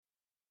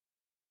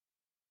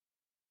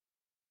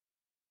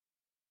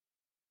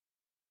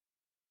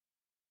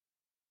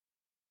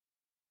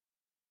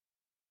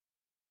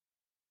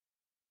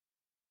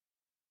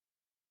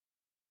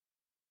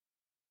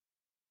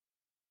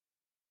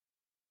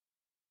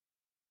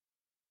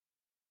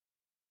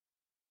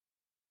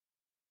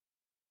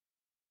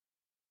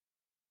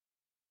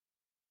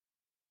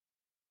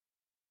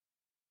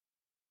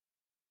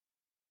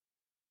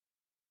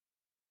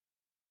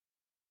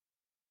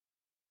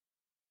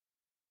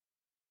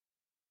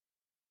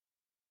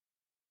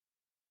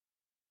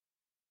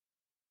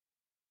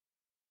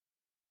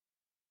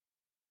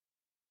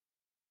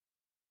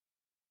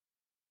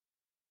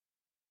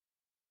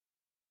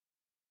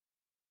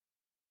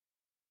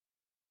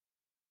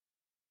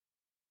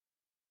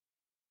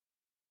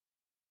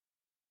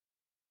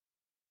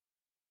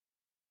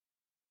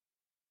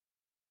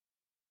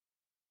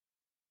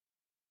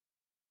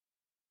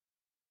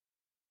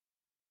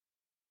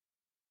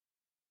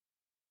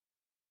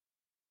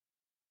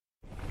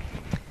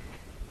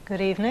Good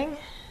evening.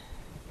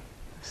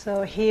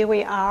 So here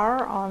we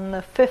are on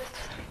the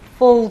 5th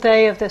full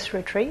day of this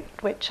retreat,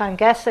 which I'm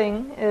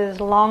guessing is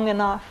long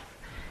enough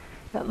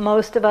that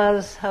most of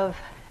us have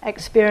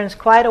experienced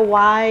quite a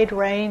wide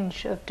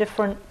range of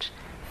different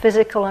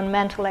physical and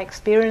mental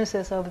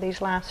experiences over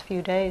these last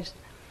few days.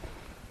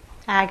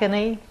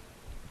 Agony,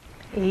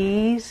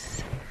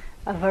 ease,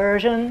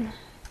 aversion,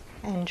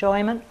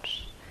 enjoyment,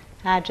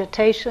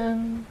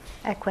 agitation,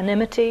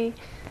 equanimity,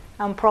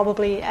 and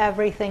probably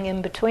everything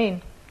in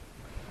between.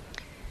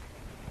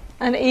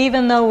 And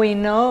even though we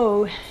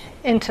know,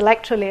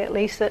 intellectually at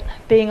least, that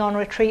being on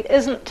retreat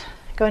isn't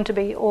going to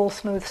be all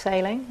smooth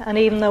sailing, and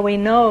even though we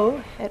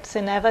know it's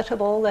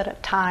inevitable that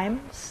at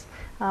times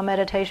our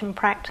meditation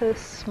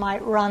practice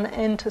might run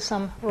into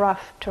some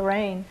rough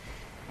terrain,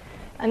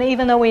 and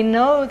even though we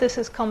know this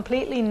is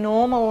completely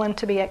normal and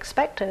to be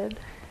expected,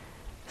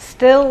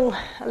 still,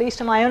 at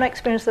least in my own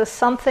experience, there's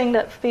something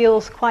that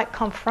feels quite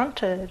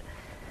confronted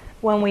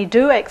when we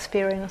do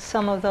experience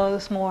some of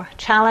those more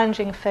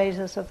challenging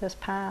phases of this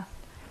path.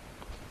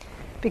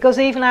 Because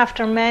even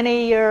after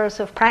many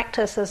years of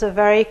practice, there's a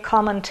very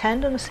common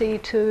tendency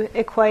to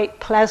equate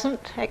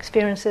pleasant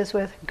experiences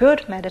with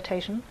good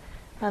meditation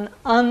and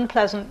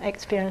unpleasant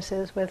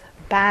experiences with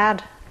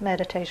bad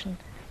meditation.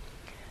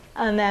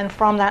 And then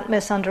from that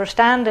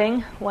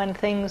misunderstanding, when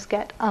things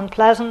get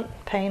unpleasant,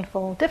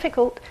 painful,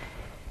 difficult,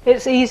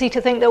 it's easy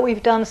to think that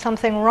we've done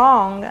something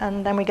wrong,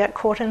 and then we get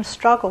caught in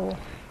struggle,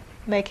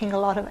 making a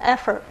lot of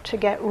effort to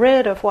get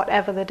rid of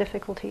whatever the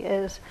difficulty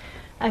is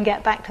and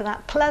get back to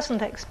that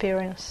pleasant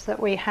experience that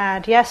we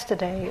had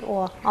yesterday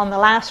or on the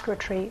last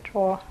retreat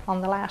or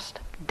on the last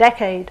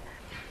decade.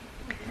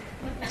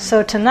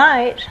 So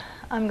tonight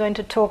I'm going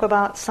to talk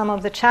about some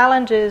of the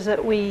challenges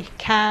that we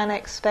can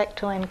expect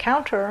to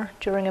encounter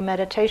during a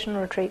meditation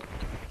retreat,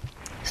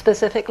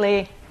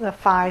 specifically the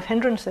 5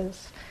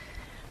 hindrances,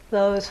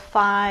 those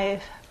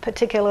 5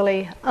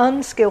 particularly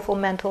unskillful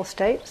mental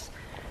states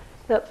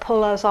that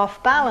pull us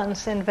off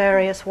balance in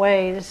various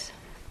ways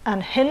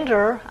and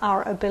hinder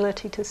our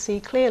ability to see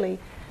clearly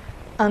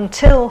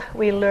until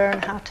we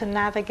learn how to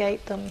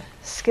navigate them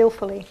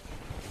skillfully.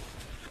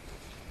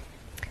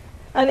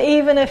 And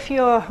even if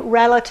you're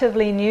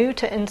relatively new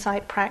to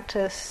insight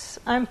practice,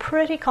 I'm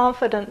pretty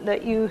confident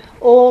that you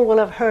all will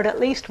have heard at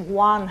least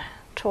one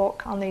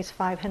talk on these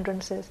 5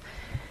 hindrances.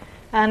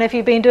 And if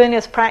you've been doing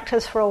this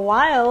practice for a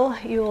while,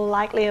 you will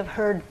likely have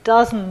heard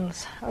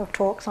dozens of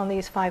talks on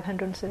these 5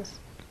 hindrances.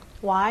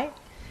 Why?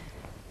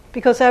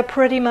 Because they're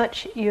pretty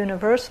much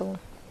universal.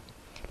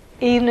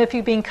 Even if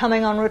you've been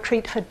coming on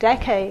retreat for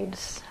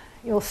decades,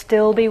 you'll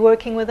still be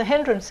working with the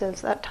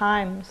hindrances at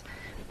times,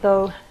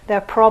 though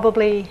they're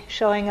probably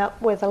showing up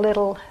with a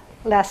little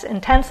less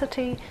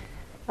intensity,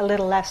 a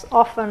little less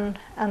often,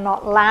 and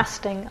not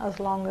lasting as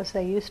long as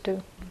they used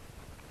to.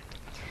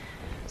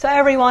 So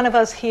every one of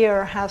us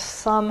here has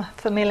some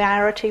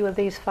familiarity with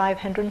these 5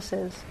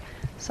 hindrances.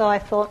 So I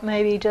thought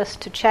maybe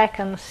just to check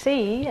and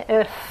see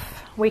if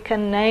we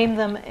can name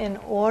them in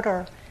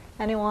order.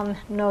 Anyone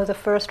know the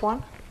first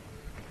one?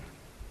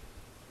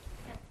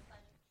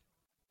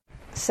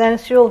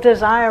 Sensual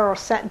desire, or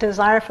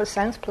desire for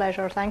sense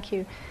pleasure, thank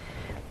you.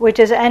 Which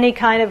is any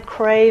kind of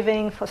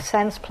craving for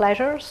sense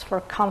pleasures, for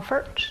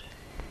comfort,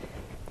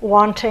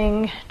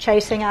 wanting,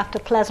 chasing after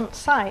pleasant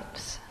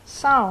sights,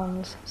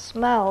 sounds,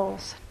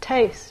 smells,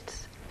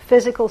 tastes,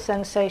 physical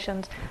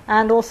sensations,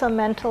 and also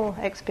mental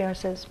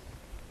experiences.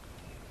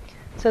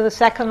 So the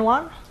second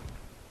one?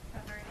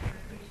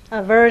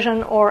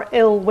 Aversion or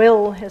ill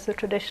will is the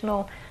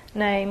traditional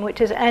name,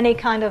 which is any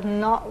kind of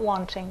not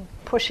wanting,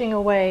 pushing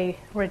away,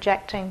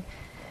 rejecting.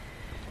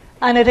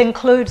 And it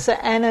includes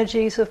the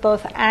energies of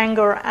both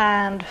anger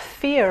and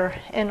fear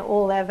in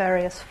all their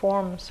various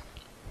forms.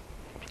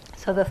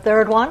 So the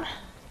third one?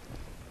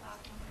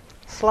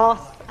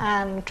 Sloth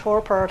and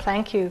torpor,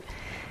 thank you.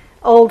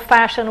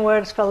 Old-fashioned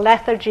words for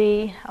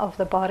lethargy of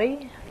the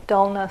body,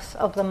 dullness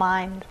of the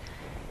mind.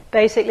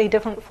 Basically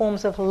different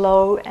forms of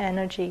low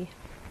energy.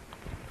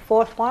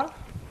 Fourth one?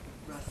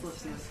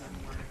 Restlessness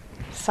and worry.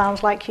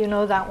 Sounds like you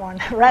know that one.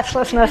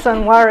 Restlessness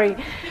and worry.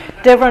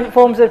 Different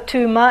forms of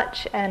too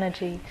much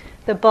energy.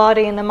 The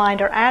body and the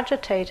mind are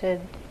agitated,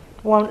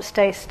 won't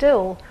stay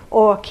still,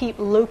 or keep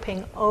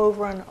looping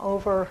over and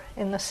over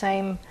in the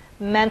same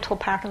mental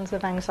patterns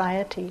of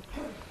anxiety.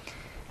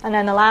 And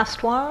then the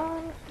last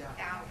one?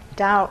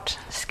 Doubt.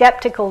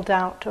 Skeptical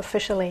doubt,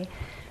 officially,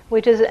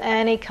 which is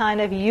any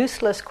kind of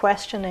useless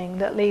questioning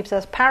that leaves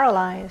us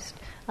paralyzed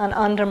and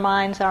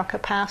undermines our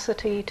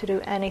capacity to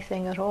do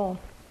anything at all.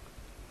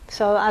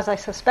 So as I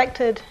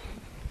suspected,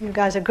 you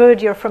guys are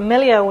good, you're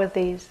familiar with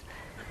these.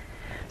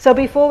 So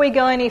before we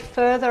go any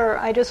further,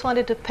 I just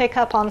wanted to pick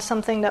up on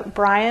something that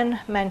Brian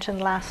mentioned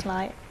last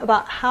night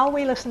about how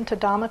we listen to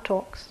Dharma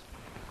talks.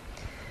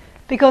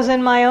 Because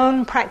in my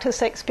own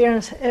practice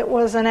experience, it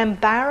was an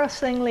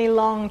embarrassingly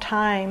long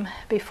time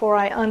before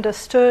I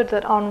understood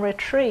that on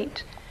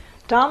retreat,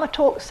 Dharma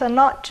talks are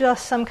not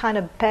just some kind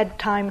of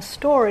bedtime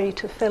story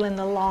to fill in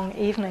the long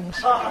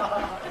evenings.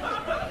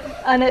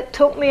 And it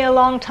took me a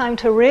long time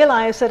to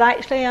realize that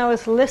actually I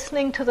was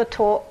listening to the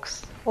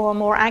talks, or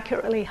more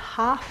accurately,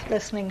 half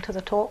listening to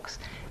the talks,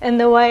 in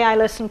the way I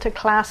listened to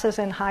classes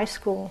in high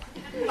school.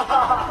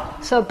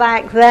 So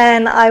back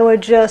then I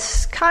would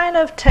just kind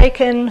of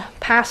take in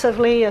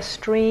passively a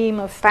stream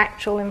of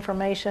factual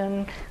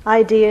information,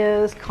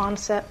 ideas,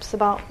 concepts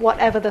about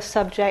whatever the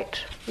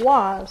subject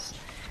was.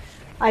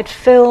 I'd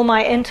fill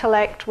my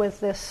intellect with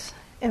this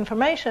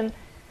information,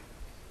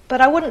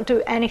 but I wouldn't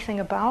do anything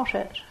about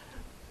it.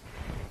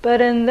 But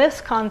in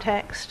this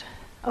context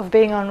of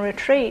being on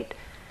retreat,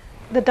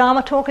 the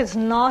Dharma talk is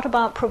not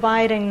about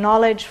providing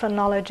knowledge for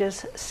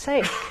knowledge's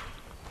sake.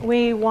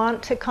 We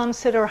want to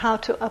consider how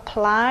to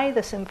apply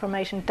this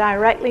information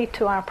directly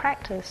to our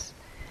practice.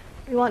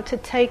 We want to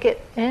take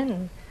it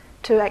in,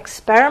 to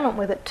experiment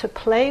with it, to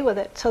play with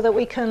it, so that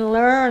we can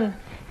learn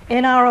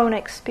in our own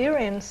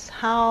experience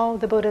how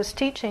the Buddha's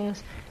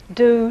teachings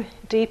do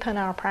deepen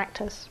our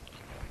practice.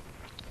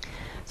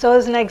 So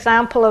as an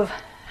example of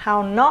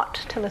how not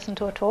to listen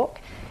to a talk,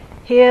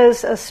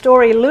 here's a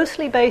story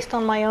loosely based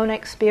on my own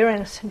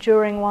experience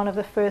during one of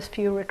the first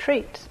few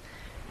retreats.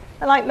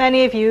 And like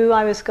many of you,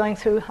 I was going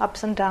through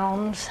ups and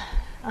downs,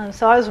 and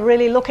so I was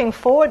really looking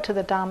forward to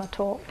the Dharma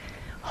talk,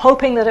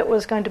 hoping that it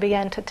was going to be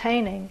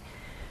entertaining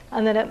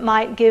and that it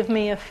might give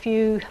me a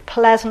few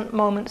pleasant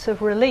moments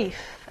of relief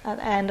at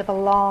the end of a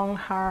long,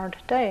 hard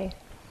day.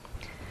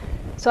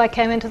 So I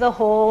came into the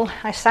hall,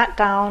 I sat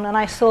down, and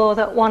I saw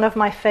that one of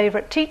my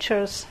favorite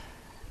teachers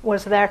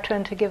was their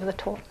turn to give the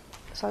talk.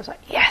 So I was like,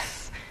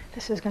 yes,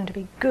 this is going to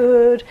be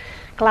good.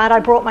 Glad I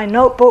brought my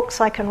notebook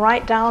so I can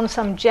write down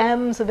some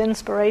gems of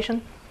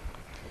inspiration.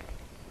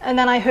 And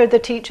then I heard the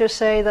teacher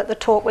say that the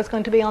talk was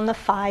going to be on the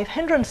 5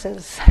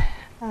 hindrances.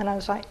 And I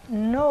was like,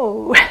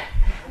 no,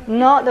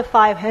 not the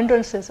 5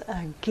 hindrances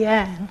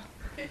again.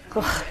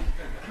 Ugh.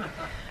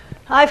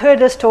 I've heard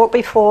this talk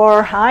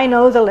before. I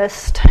know the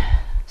list.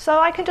 So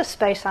I can just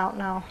space out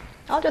now.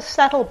 I'll just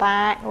settle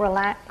back,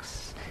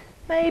 relax,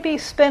 maybe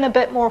spin a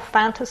bit more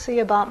fantasy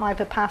about my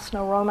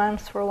Vipassana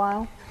romance for a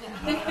while.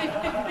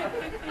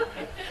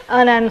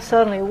 And then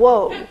suddenly,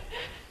 whoa,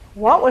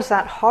 what was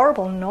that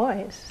horrible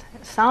noise?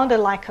 It sounded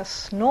like a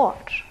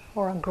snort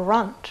or a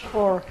grunt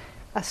or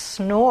a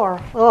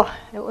snore. Oh,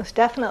 it was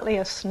definitely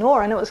a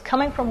snore, and it was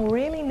coming from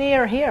really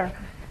near here.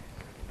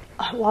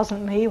 It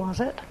wasn't me, was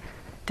it?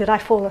 Did I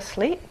fall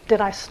asleep?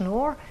 Did I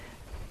snore?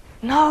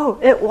 No,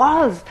 it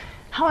was.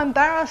 How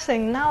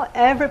embarrassing. Now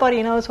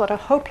everybody knows what a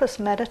hopeless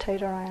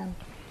meditator I am.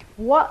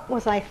 What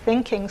was I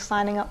thinking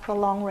signing up for a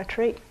long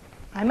retreat?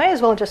 I may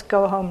as well just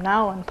go home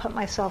now and put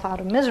myself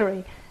out of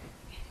misery.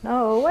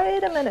 No,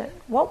 wait a minute.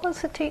 What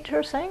was the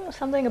teacher saying?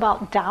 Something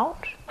about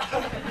doubt?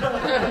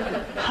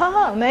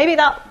 Maybe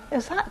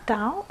is that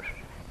doubt?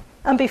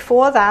 And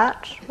before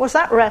that, was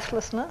that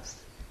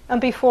restlessness?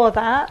 And before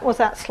that, was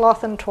that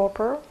sloth and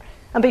torpor?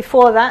 And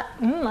before that,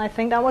 I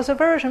think that was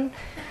aversion.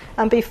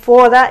 And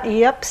before that,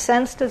 yep,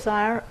 sense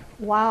desire.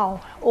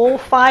 Wow, all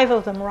 5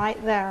 of them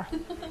right there.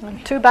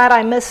 And too bad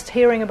I missed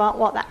hearing about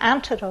what the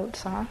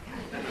antidotes are.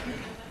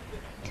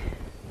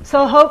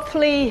 So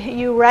hopefully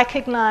you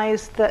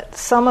recognize that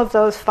some of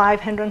those 5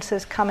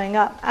 hindrances coming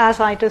up as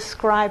I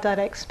describe that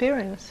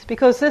experience,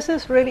 because this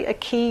is really a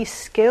key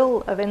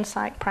skill of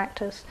insight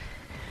practice.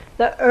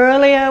 The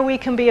earlier we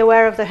can be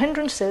aware of the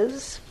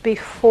hindrances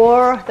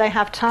before they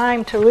have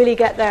time to really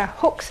get their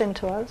hooks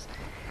into us,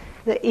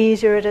 the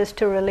easier it is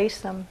to release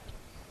them.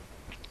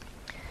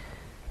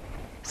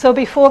 So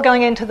before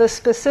going into the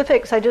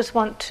specifics, I just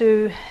want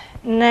to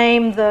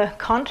name the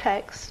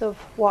context of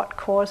what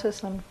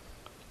causes them.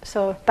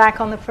 So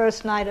back on the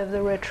first night of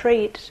the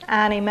retreat,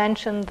 Annie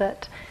mentioned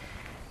that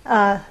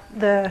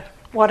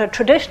what are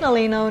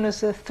traditionally known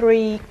as the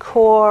 3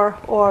 core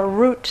or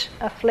root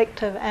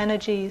afflictive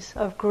energies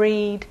of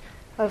greed,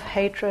 of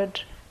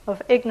hatred,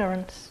 of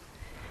ignorance.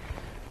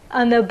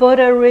 And the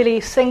Buddha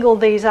really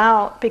singled these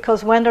out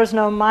because when there's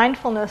no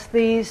mindfulness,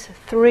 these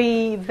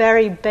 3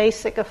 very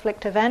basic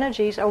afflictive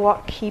energies are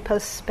what keep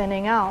us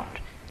spinning out,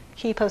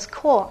 keep us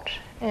caught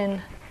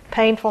in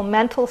painful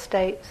mental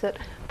states that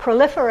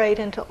proliferate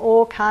into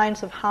all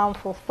kinds of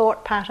harmful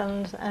thought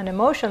patterns and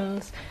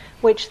emotions,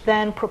 which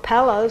then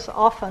propel us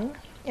often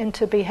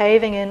into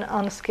behaving in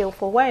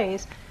unskillful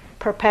ways,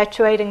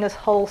 perpetuating this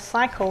whole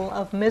cycle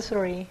of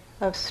misery,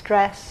 of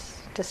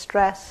stress,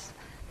 distress,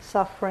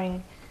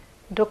 suffering,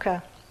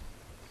 dukkha.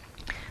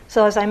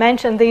 So as I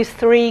mentioned, these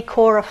 3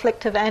 core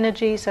afflictive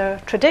energies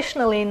are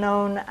traditionally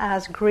known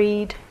as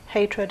greed,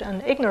 hatred,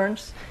 and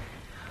ignorance.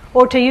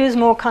 Or to use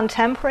more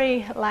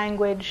contemporary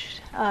language,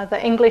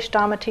 the English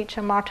Dharma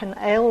teacher Martin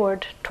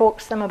Aylward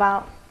talks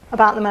about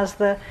them as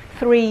the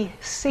 3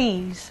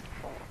 C's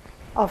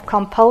of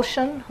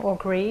compulsion or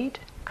greed,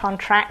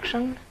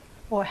 contraction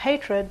or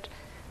hatred,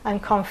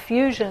 and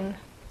confusion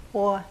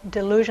or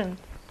delusion.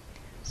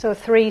 So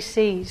 3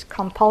 C's,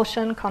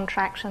 compulsion,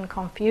 contraction,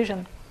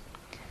 confusion.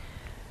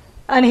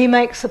 And he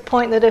makes the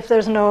point that if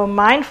there's no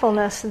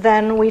mindfulness,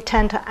 then we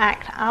tend to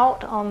act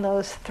out on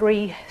those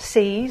 3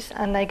 C's,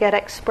 and they get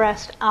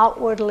expressed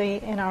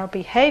outwardly in our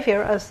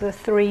behavior as the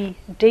 3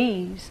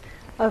 D's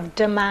of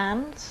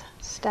demands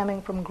stemming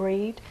from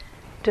greed,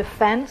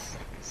 defense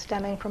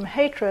stemming from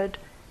hatred,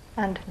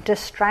 and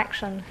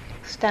distraction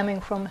stemming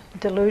from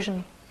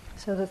delusion.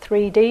 So the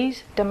 3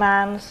 Ds: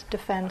 demands,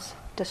 defense,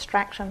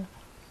 distraction.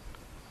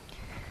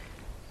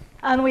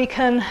 And we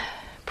can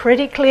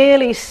pretty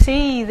clearly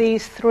see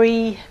these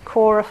 3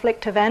 core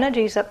afflictive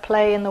energies at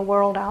play in the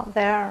world out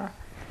there.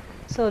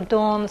 So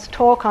Dawn's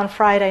talk on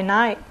Friday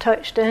night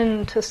touched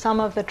into some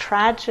of the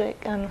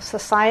tragic and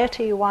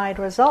society-wide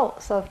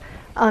results of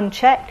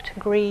unchecked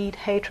greed,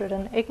 hatred,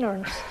 and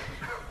ignorance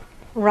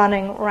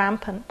running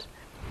rampant.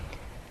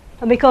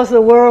 And because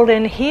the world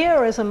in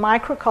here is a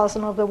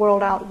microcosm of the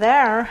world out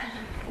there,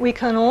 we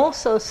can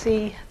also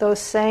see those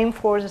same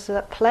forces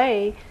at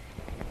play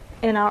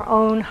in our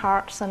own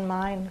hearts and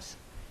minds.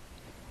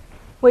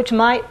 Which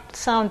might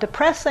sound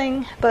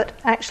depressing, but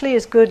actually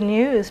is good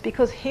news,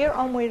 because here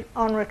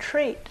on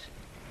retreat,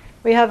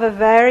 we have a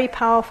very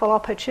powerful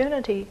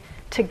opportunity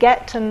to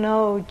get to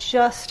know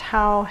just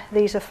how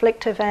these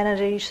afflictive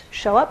energies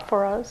show up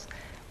for us,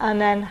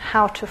 and then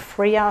how to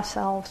free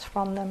ourselves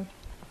from them.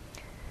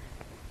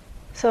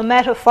 So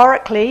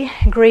metaphorically,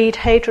 greed,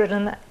 hatred,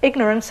 and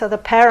ignorance are the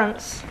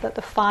parents that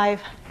the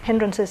 5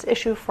 hindrances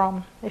issue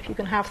from, if you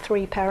can have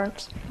 3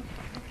 parents.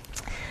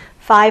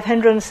 5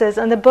 hindrances.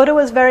 And the Buddha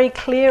was very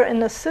clear in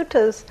the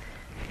suttas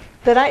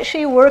that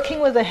actually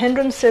working with the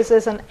hindrances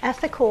is an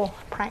ethical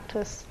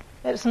practice.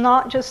 It's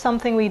not just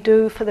something we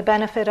do for the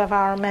benefit of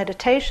our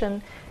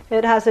meditation.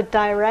 It has a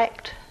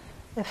direct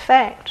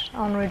effect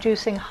on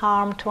reducing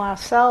harm to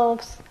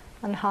ourselves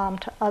and harm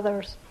to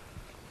others.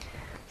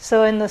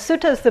 So in the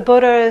suttas, the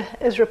Buddha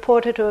is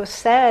reported to have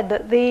said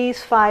that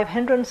these 5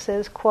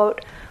 hindrances,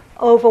 quote,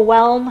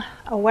 overwhelm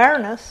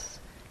awareness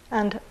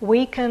and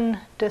weaken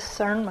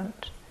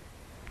discernment.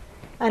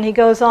 And he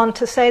goes on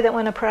to say that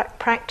when a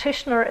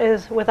practitioner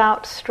is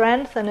without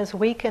strength and is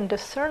weak in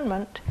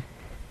discernment,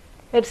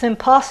 it's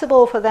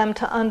impossible for them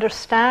to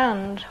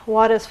understand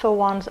what is for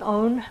one's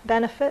own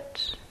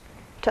benefit,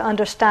 to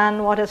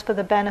understand what is for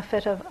the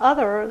benefit of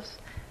others,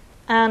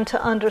 and to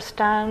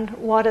understand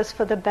what is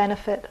for the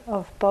benefit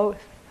of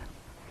both.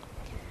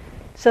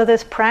 So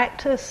this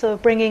practice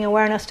of bringing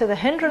awareness to the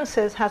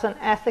hindrances has an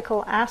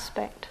ethical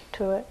aspect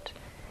to it.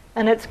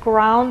 And it's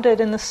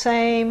grounded in the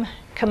same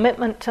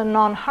commitment to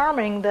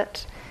non-harming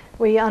that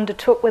we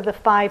undertook with the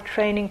 5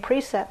 training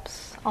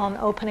precepts on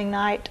opening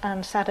night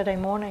and Saturday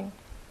morning.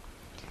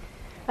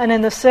 And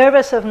in the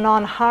service of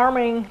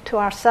non-harming to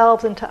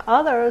ourselves and to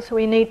others,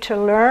 we need to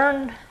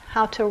learn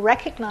how to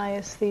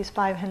recognize these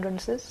 5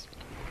 hindrances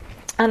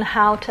and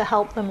how to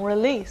help them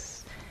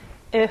release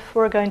if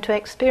we're going to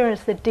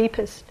experience the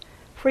deepest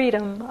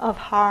freedom of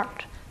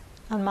heart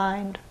and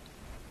mind.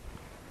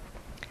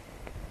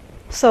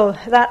 So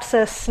that's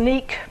a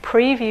sneak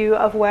preview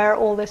of where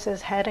all this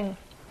is heading,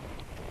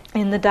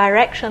 in the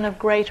direction of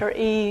greater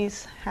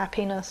ease,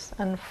 happiness,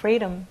 and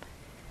freedom.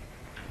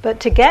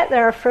 But to get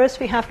there, first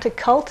we have to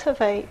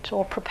cultivate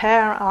or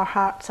prepare our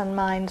hearts and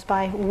minds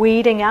by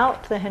weeding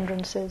out the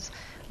hindrances,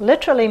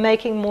 literally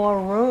making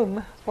more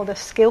room for the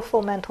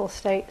skillful mental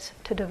states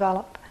to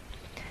develop.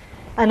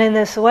 And in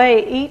this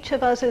way, each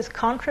of us is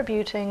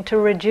contributing to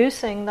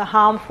reducing the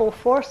harmful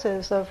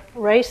forces of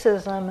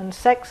racism and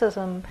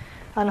sexism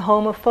and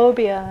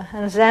homophobia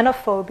and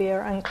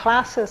xenophobia and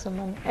classism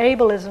and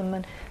ableism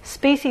and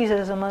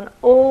speciesism and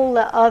all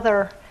the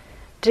other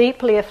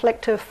deeply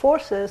afflictive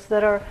forces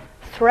that are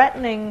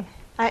threatening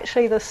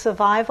actually the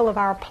survival of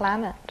our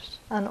planet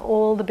and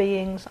all the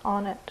beings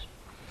on it.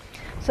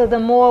 So the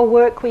more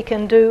work we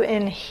can do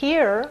in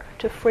here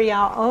to free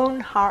our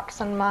own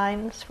hearts and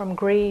minds from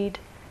greed,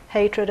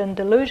 hatred, and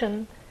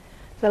delusion,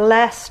 the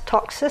less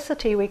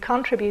toxicity we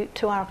contribute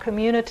to our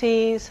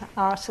communities,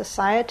 our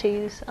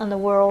societies, and the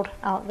world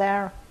out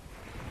there.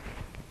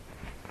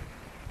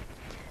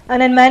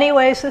 And in many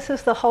ways, this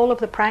is the whole of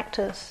the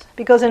practice,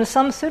 because in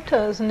some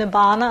suttas,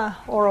 nibbana,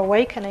 or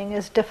awakening,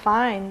 is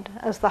defined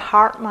as the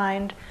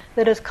heart-mind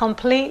that is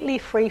completely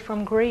free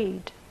from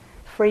greed,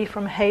 free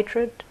from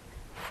hatred,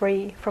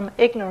 free from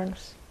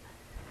ignorance.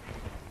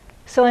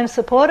 So in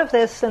support of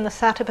this, in the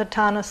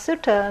Satipatthana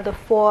Sutta, the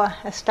 4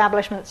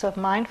 establishments of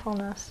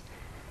mindfulness,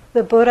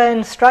 the Buddha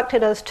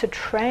instructed us to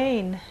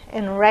train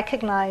in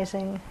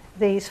recognizing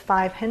these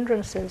 5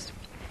 hindrances.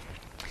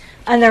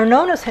 And they're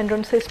known as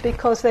hindrances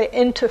because they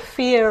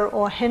interfere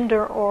or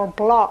hinder or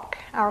block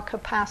our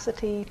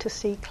capacity to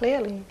see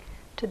clearly,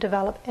 to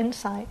develop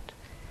insight.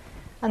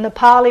 And the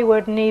Pali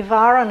word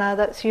nivarana,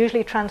 that's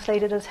usually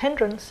translated as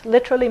hindrance,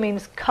 literally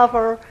means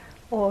cover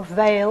or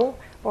veil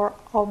or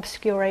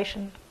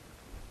obscuration.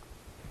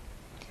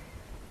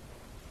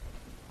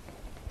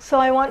 So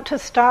I want to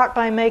start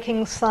by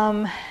making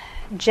some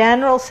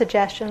general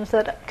suggestions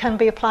that can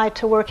be applied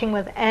to working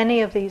with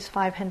any of these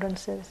 5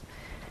 hindrances.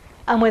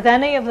 And with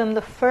any of them,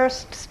 the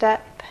first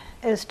step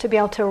is to be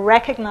able to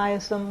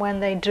recognize them when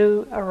they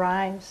do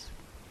arise.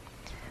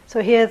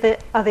 So here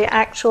are the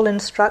actual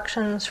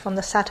instructions from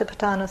the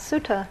Satipatthana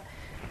Sutta,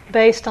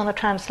 based on a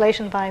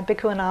translation by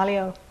Bhikkhu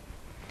Analayo.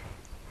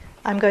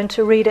 I'm going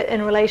to read it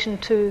in relation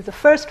to the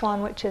first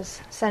one, which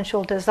is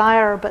sensual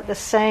desire, but the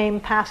same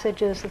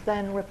passage is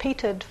then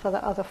repeated for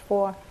the other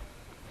four.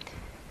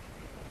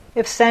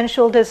 If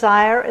sensual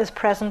desire is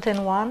present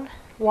in one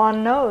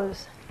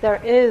knows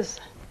there is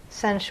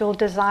sensual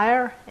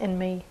desire in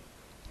me.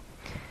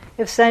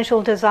 If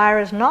sensual desire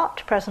is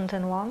not present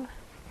in one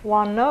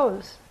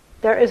knows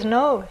there is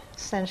no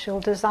sensual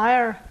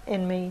desire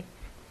in me.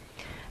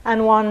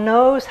 And one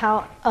knows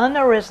how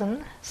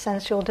unarisen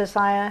sensual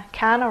desire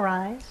can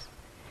arise,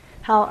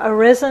 how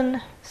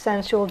arisen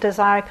sensual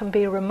desire can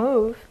be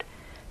removed,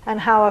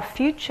 and how a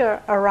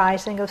future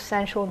arising of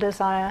sensual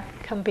desire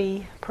can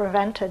be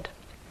prevented.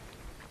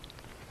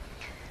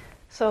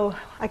 So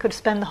I could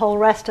spend the whole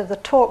rest of the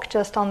talk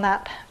just on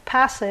that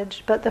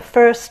passage, but the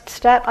first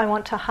step I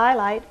want to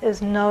highlight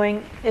is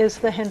knowing, is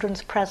the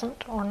hindrance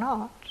present or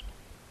not?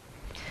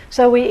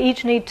 So we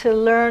each need to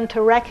learn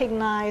to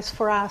recognize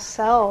for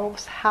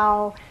ourselves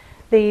how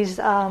these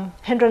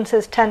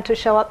hindrances tend to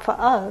show up for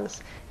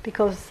us,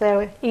 because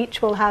they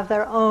each will have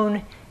their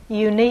own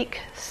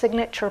unique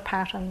signature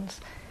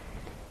patterns,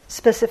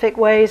 specific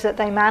ways that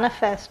they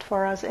manifest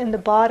for us in the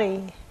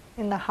body,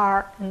 in the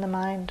heart, in the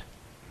mind.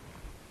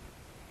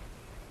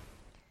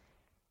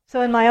 So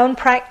in my own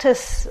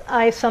practice,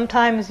 I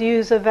sometimes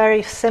use a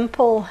very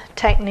simple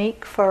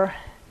technique for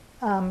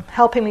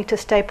helping me to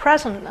stay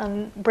present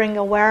and bring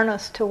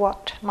awareness to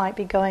what might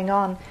be going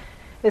on,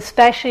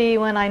 especially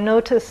when I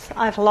notice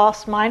I've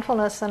lost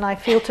mindfulness and I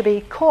feel to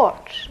be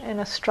caught in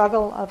a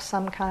struggle of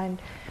some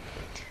kind.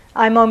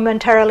 I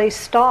momentarily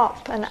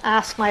stop and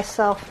ask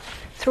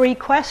myself 3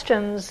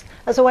 questions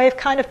as a way of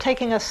kind of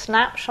taking a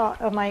snapshot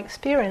of my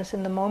experience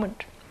in the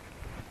moment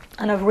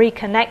and of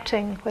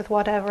reconnecting with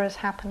whatever is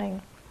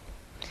happening.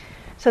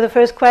 So the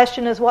first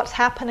question is, what's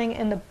happening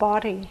in the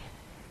body,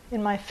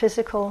 in my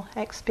physical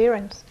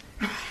experience?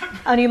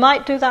 And you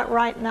might do that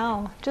right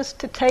now, just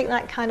to take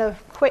that kind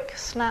of quick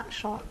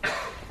snapshot.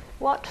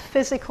 What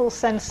physical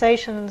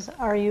sensations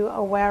are you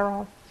aware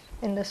of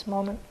in this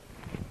moment?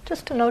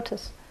 Just to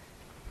notice.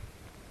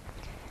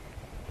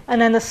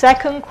 And then the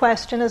second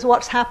question is,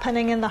 what's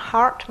happening in the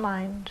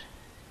heart-mind?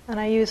 And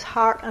I use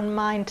heart and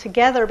mind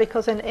together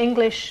because in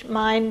English,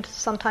 mind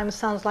sometimes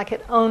sounds like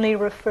it only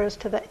refers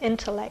to the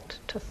intellect,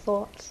 to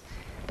thoughts.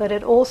 But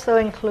it also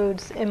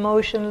includes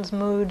emotions,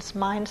 moods,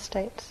 mind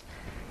states.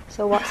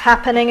 So what's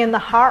happening in the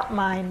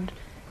heart-mind?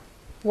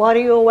 What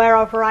are you aware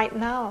of right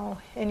now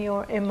in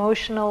your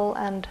emotional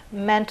and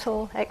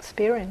mental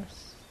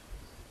experience?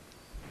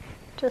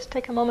 Just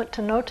take a moment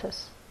to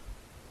notice.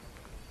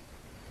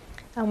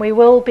 And we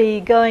will be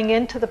going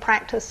into the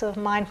practice of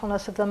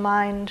mindfulness of the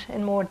mind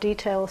in more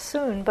detail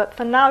soon, but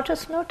for now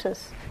just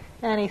notice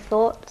any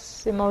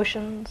thoughts,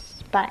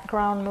 emotions,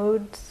 background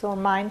moods or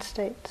mind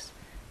states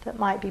that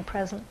might be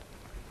present.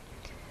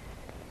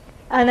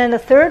 And then the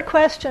third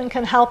question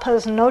can help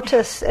us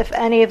notice if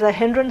any of the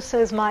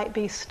hindrances might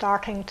be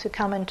starting to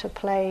come into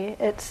play.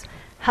 It's,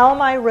 how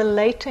am I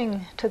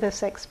relating to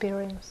this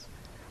experience?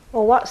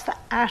 Or what's the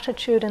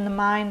attitude in the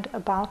mind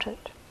about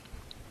it?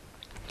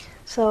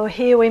 So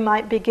here we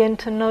might begin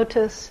to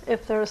notice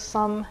if there's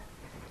some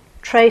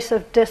trace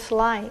of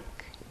dislike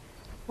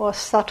or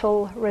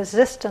subtle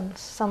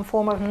resistance, some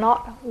form of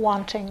not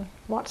wanting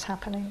what's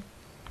happening.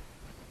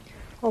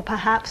 Or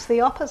perhaps the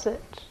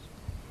opposite,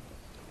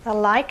 a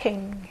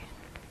liking,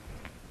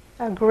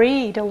 a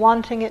greed, a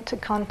wanting it to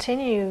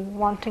continue,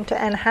 wanting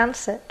to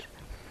enhance it.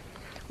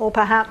 Or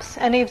perhaps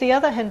any of the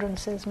other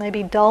hindrances,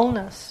 maybe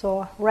dullness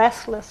or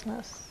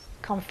restlessness,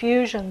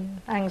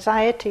 confusion,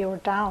 anxiety or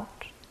doubt.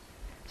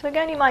 So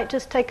again, you might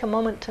just take a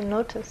moment to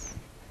notice.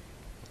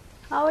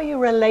 How are you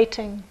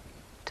relating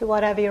to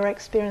whatever your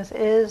experience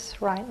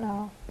is right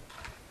now?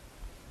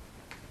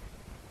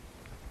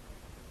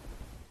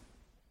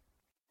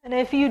 And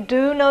if you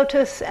do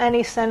notice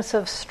any sense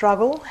of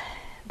struggle,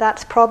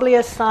 that's probably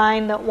a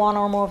sign that one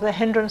or more of the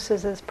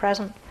hindrances is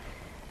present.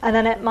 And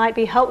then it might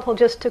be helpful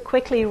just to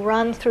quickly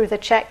run through the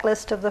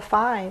checklist of the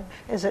 5.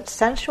 Is it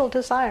sensual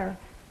desire?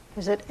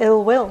 Is it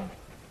ill will?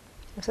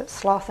 Is it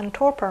sloth and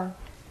torpor?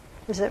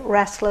 Is it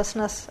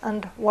restlessness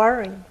and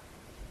worry?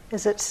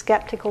 Is it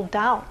skeptical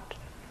doubt?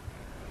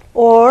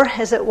 Or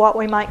is it what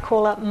we might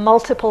call a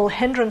multiple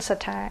hindrance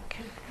attack?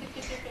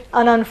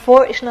 And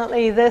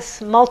unfortunately,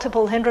 this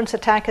multiple hindrance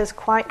attack is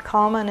quite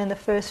common in the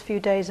first few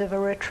days of a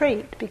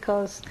retreat,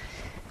 because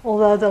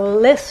although the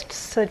list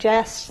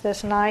suggests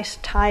this nice,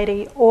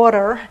 tidy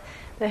order,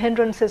 the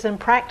hindrances in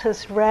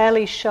practice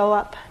rarely show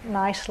up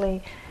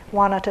nicely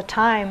one at a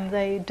time.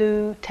 They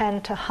do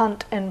tend to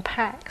hunt in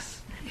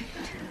packs.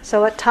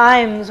 So at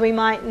times we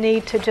might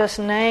need to just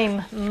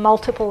name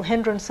multiple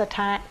hindrance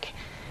attack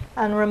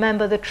and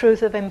remember the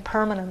truth of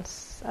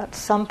impermanence. At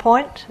some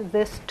point,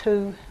 this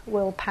too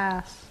will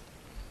pass.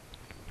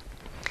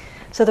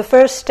 So the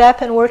first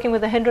step in working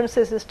with the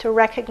hindrances is to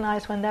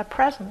recognize when they're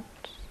present.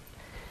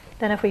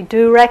 Then if we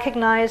do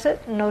recognize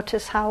it,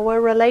 notice how we're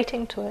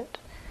relating to it.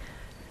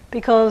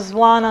 Because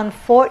one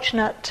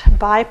unfortunate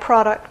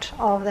byproduct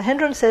of the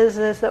hindrances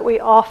is that we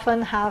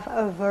often have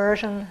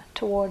aversion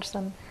towards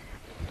them.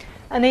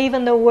 And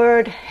even the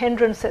word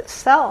hindrance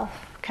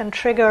itself can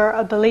trigger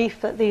a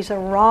belief that these are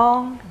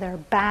wrong, they're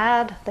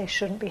bad, they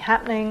shouldn't be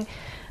happening,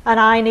 and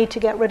I need to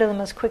get rid of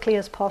them as quickly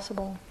as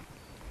possible.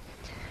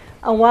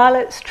 And while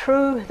it's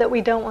true that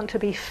we don't want to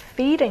be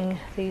feeding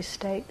these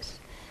states,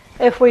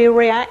 if we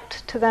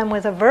react to them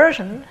with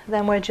aversion,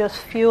 then we're just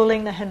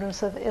fueling the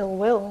hindrance of ill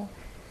will.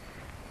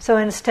 So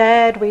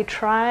instead, we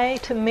try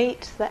to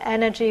meet the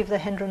energy of the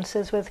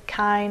hindrances with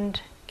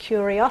kind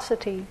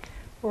curiosity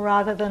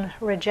rather than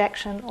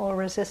rejection or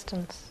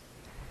resistance.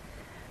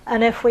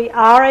 And if we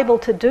are able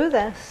to do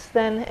this,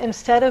 then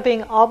instead of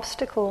being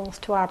obstacles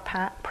to our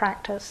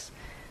practice,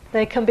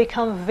 they can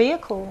become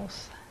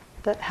vehicles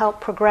that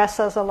help progress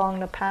us along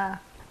the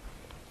path.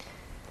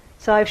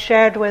 So I've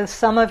shared with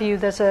some of you,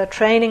 there's a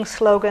training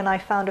slogan I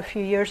found a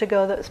few years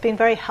ago that's been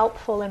very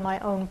helpful in my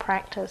own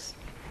practice.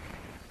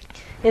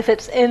 If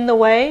it's in the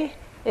way,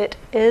 it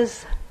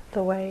is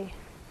the way.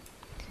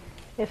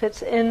 If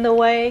it's in the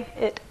way,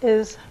 it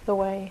is the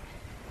way.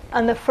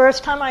 And the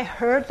first time I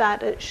heard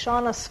that, it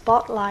shone a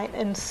spotlight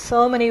in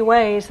so many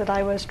ways that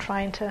I was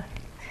trying to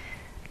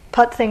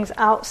put things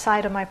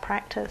outside of my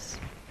practice.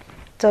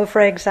 So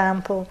for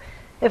example,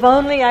 if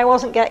only I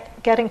wasn't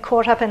getting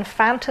caught up in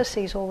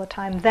fantasies all the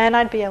time, then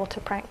I'd be able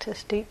to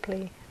practice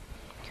deeply.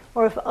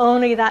 Or if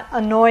only that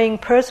annoying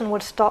person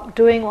would stop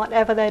doing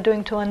whatever they're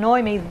doing to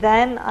annoy me,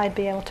 then I'd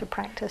be able to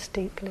practice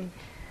deeply.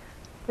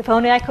 If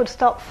only I could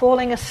stop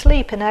falling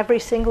asleep in every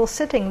single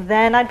sitting,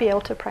 then I'd be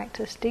able to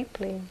practice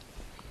deeply.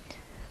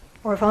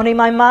 Or if only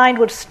my mind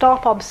would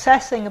stop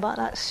obsessing about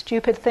that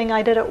stupid thing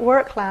I did at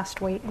work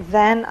last week,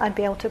 then I'd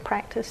be able to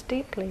practice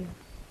deeply.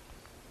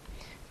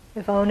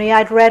 If only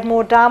I'd read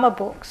more Dharma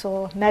books,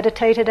 or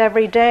meditated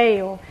every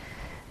day, or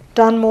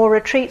done more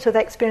retreats with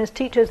experienced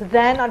teachers,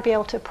 then I'd be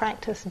able to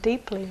practice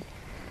deeply.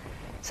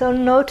 So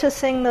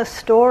noticing the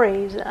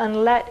stories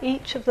and let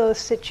each of those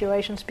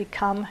situations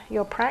become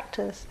your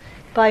practice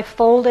by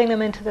folding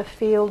them into the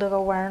field of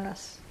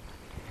awareness.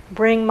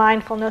 Bring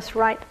mindfulness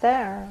right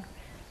there,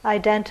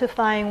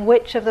 identifying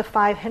which of the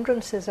 5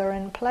 hindrances are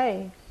in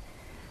play.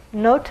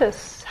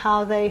 Notice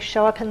how they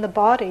show up in the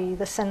body,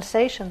 the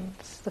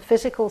sensations, the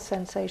physical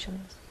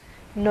sensations.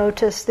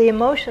 Notice the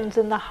emotions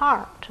in the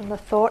heart and the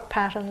thought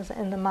patterns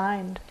in the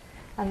mind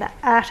and the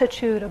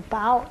attitude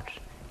about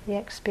the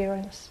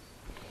experience.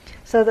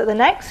 So that the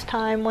next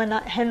time when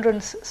that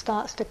hindrance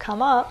starts to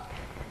come up,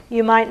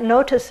 you might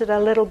notice it a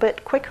little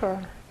bit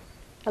quicker,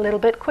 a little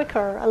bit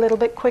quicker, a little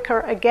bit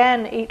quicker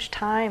again each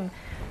time,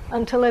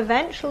 until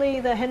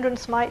eventually the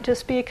hindrance might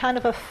just be kind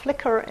of a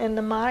flicker in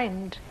the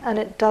mind and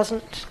it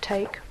doesn't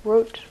take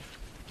root.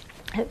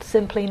 It's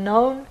simply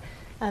known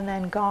and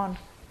then gone.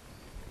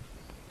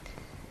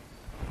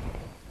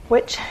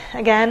 Which,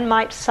 again,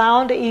 might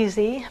sound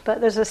easy,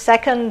 but there's a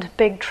second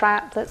big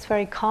trap that's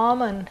very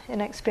common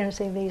in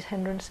experiencing these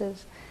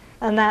hindrances,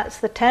 and that's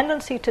the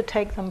tendency to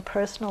take them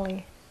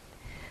personally,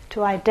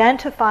 to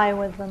identify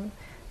with them,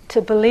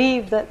 to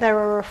believe that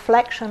they're a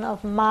reflection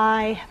of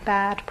my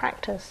bad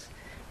practice,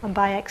 and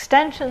by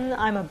extension,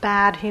 I'm a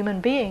bad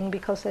human being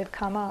because they've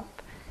come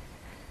up.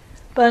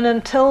 But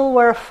until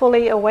we're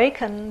fully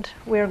awakened,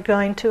 we're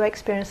going to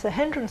experience the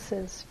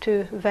hindrances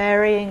to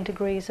varying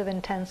degrees of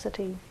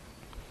intensity.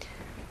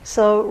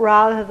 So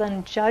rather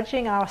than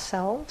judging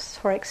ourselves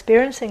for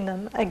experiencing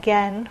them,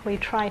 again, we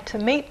try to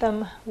meet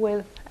them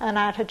with an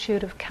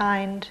attitude of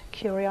kind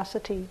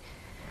curiosity,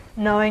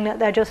 knowing that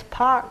they're just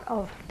part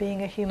of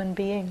being a human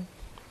being.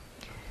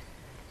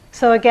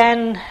 So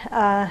again,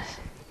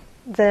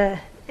 the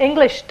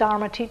English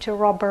Dharma teacher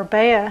Rob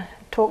Burbea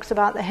talks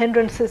about the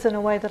hindrances in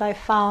a way that I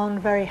found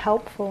very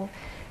helpful.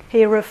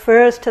 He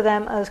refers to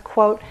them as,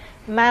 quote,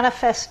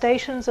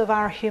 manifestations of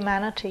our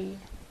humanity.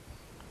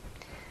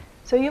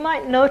 So you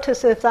might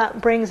notice if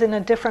that brings in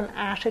a different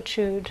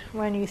attitude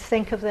when you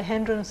think of the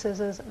hindrances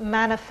as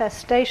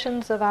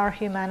manifestations of our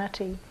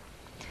humanity.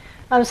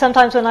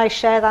 Sometimes when I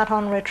share that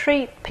on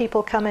retreat,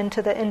 people come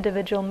into the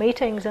individual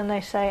meetings and they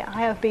say,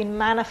 I have been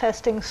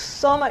manifesting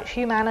so much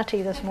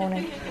humanity this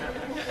morning.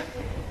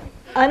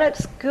 And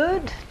it's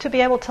good to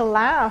be able to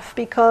laugh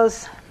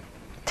because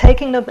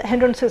taking the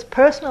hindrances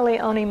personally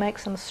only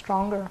makes them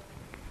stronger.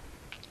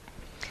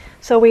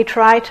 So we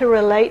try to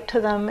relate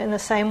to them in the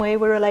same way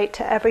we relate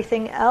to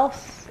everything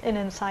else in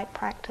insight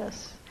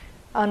practice,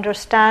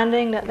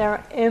 understanding that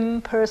they're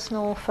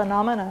impersonal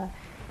phenomena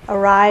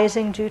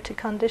arising due to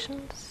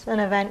conditions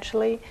and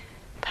eventually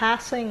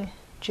passing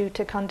due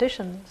to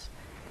conditions.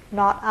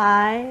 Not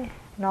I,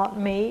 not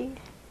me,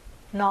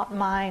 not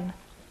mine.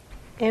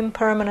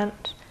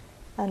 Impermanent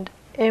and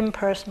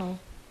impersonal.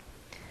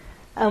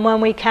 And when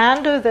we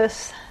can do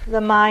this,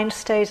 the mind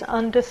stays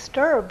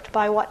undisturbed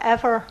by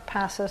whatever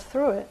passes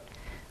through it.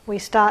 We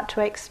start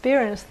to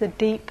experience the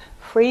deep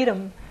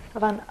freedom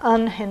of an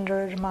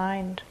unhindered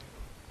mind.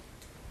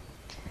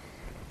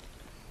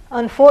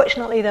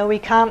 Unfortunately, though, we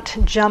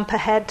can't jump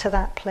ahead to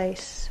that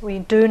place. We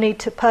do need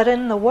to put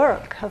in the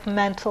work of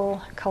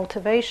mental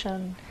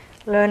cultivation,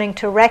 learning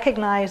to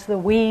recognize the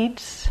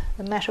weeds,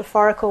 the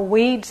metaphorical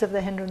weeds of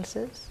the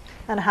hindrances,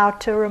 and how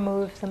to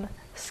remove them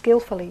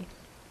skillfully.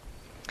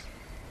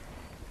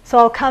 So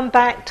I'll come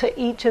back to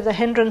each of the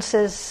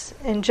hindrances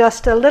in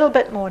just a little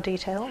bit more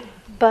detail,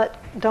 but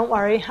don't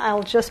worry,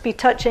 I'll just be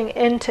touching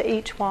into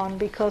each one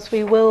because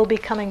we will be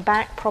coming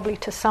back probably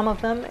to some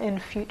of them in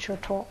future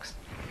talks.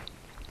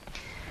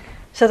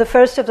 So the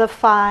first of the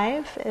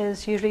 5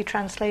 is usually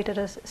translated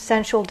as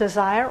sensual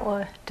desire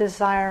or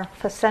desire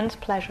for sense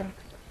pleasure.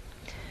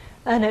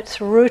 And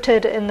it's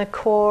rooted in the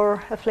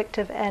core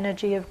afflictive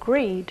energy of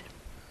greed.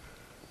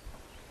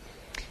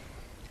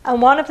 And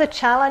one of the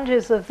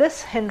challenges of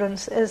this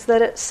hindrance is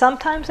that it's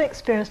sometimes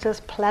experienced as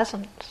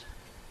pleasant.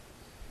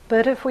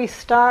 But if we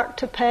start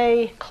to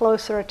pay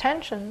closer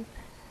attention,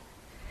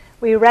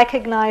 we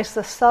recognize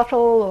the subtle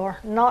or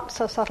not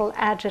so subtle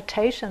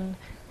agitation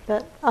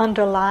that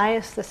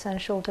underlies the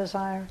sensual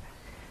desire,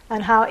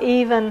 and how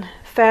even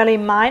fairly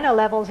minor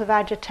levels of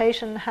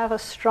agitation have a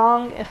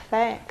strong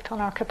effect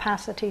on our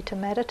capacity to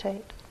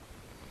meditate.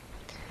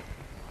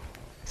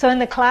 So in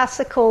the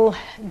classical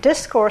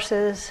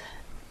discourses,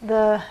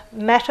 the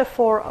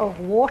metaphor of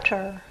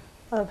water,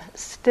 of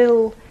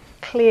still,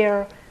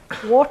 clear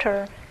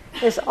water,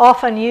 is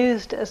often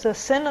used as a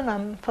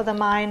synonym for the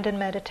mind in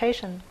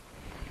meditation.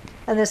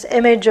 And this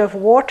image of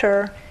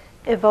water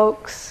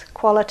evokes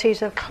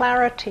qualities of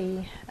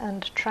clarity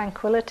and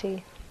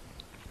tranquility.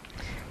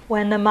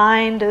 When the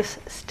mind is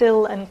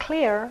still and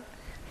clear,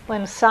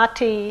 when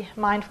sati,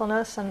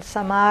 mindfulness, and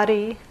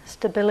samadhi,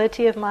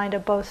 stability of mind, are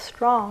both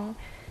strong,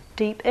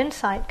 deep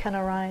insight can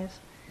arise.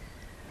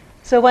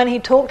 So when he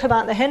talked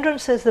about the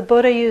hindrances, the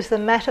Buddha used the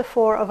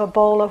metaphor of a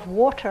bowl of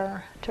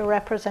water to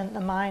represent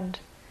the mind.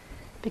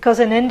 Because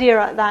in India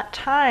at that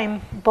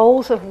time,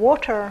 bowls of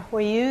water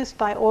were used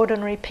by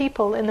ordinary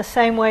people in the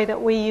same way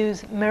that we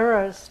use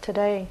mirrors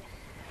today.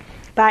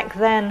 Back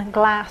then,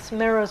 glass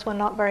mirrors were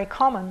not very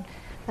common,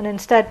 and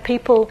instead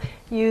people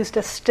used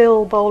a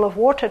still bowl of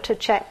water to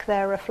check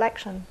their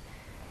reflection.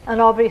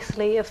 And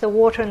obviously, if the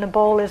water in the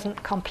bowl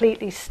isn't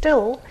completely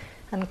still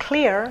and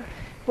clear,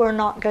 we're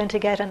not going to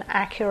get an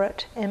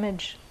accurate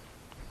image.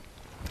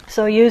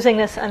 So using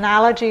this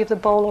analogy of the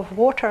bowl of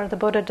water, the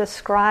Buddha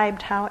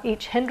described how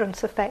each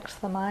hindrance affects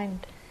the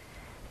mind.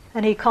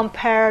 And he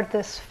compared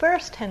this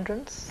first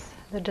hindrance,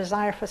 the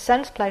desire for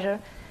sense pleasure,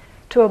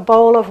 to a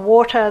bowl of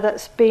water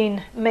that's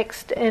been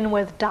mixed in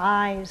with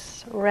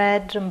dyes,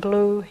 red and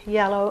blue,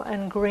 yellow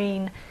and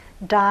green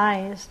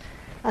dyes.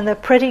 And the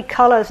pretty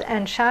colors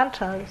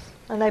enchant us,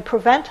 and they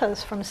prevent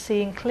us from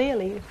seeing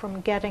clearly,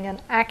 from getting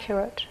an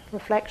accurate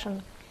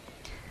reflection.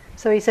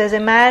 So he says,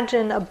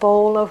 imagine a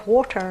bowl of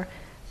water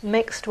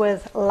mixed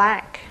with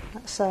lac,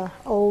 that's an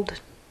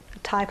old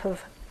type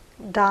of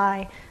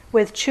dye,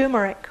 with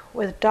turmeric,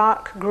 with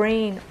dark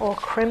green or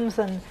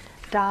crimson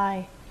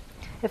dye.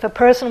 If a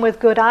person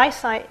with good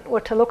eyesight were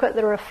to look at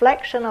the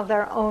reflection of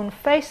their own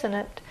face in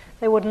it,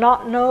 they would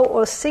not know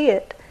or see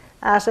it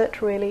as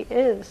it really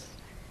is.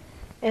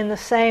 In the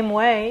same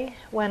way,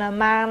 when a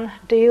man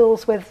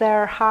deals with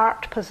their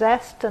heart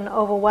possessed and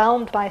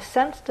overwhelmed by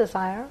sense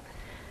desire,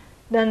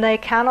 then they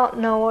cannot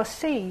know or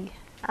see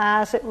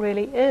as it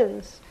really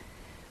is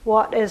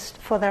what is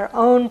for their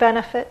own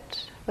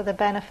benefit, for the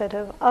benefit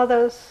of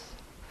others,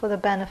 for the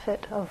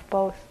benefit of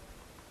both.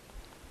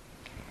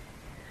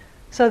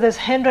 So this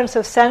hindrance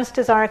of sense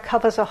desire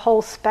covers a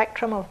whole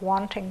spectrum of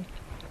wanting,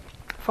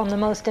 from the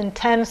most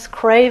intense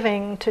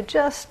craving to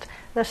just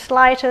the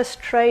slightest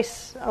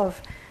trace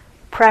of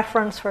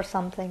preference for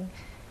something,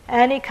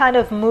 any kind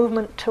of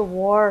movement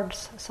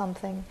towards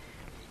something.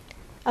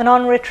 And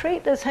on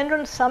retreat, this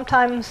hindrance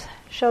sometimes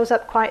shows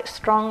up quite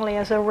strongly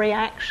as a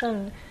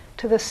reaction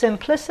to the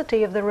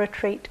simplicity of the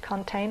retreat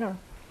container.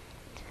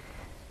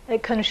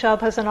 It can show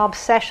up as an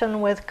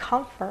obsession with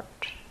comfort.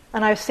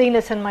 And I've seen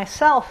this in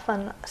myself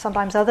and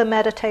sometimes other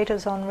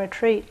meditators on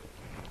retreat,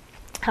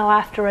 how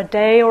after a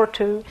day or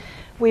two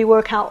we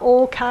work out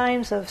all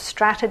kinds of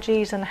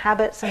strategies and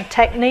habits and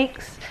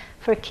techniques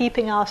for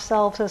keeping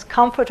ourselves as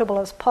comfortable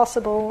as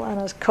possible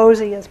and as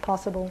cozy as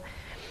possible.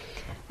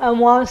 And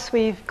once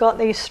we've got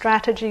these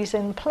strategies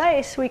in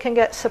place, we can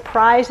get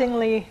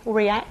surprisingly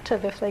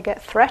reactive if they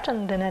get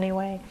threatened in any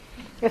way.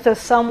 If there's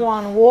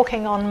someone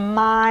walking on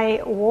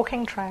my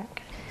walking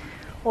track,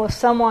 or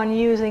someone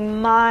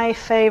using my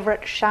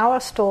favorite shower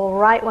stall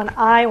right when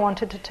I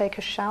wanted to take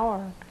a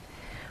shower,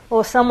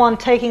 or someone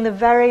taking the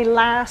very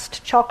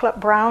last chocolate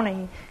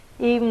brownie,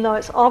 even though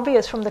it's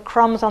obvious from the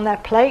crumbs on their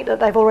plate that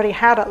they've already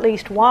had at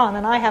least one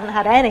and I haven't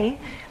had any.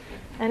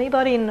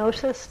 Anybody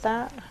notice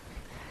that?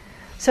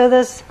 So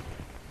there's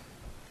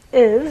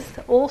is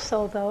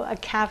also, though, a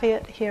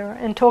caveat here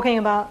in talking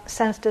about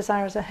sense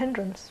desire as a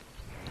hindrance.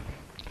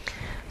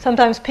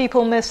 Sometimes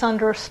people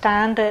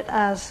misunderstand it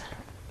as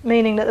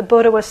meaning that the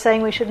Buddha was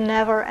saying we should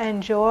never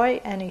enjoy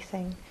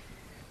anything,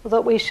 or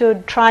that we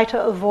should try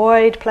to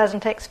avoid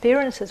pleasant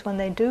experiences when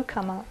they do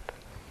come up.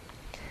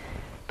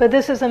 But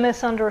this is a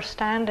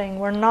misunderstanding.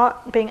 We're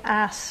not being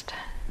asked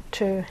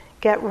to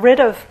get rid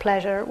of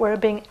pleasure. We're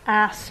being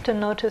asked to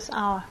notice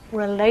our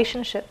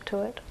relationship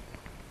to it,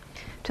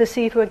 to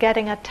see if we're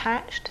getting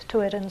attached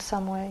to it in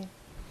some way.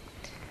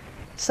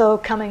 So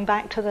coming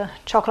back to the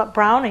chocolate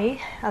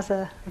brownie as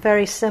a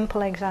very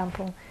simple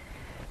example,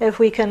 If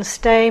we can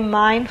stay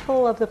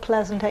mindful of the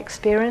pleasant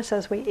experience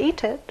as we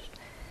eat it,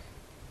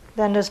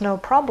 then there's no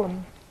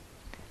problem.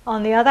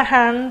 On the other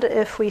hand,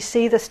 if we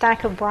see the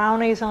stack of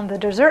brownies on the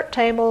dessert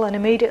table and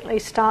immediately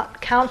start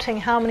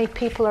counting how many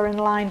people are in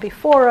line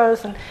before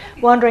us and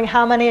wondering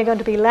how many are going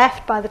to be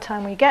left by the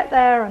time we get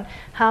there and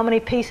how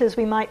many pieces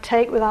we might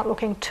take without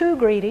looking too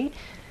greedy,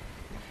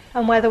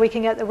 and whether we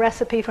can get the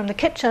recipe from the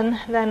kitchen,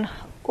 then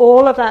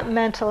all of that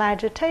mental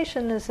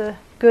agitation is a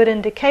good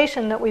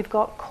indication that we've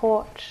got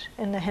caught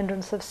in the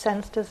hindrance of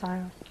sense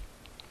desire.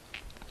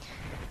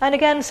 And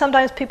again,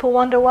 sometimes people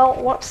wonder,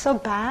 well, what's so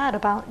bad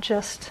about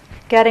just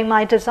getting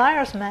my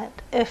desires met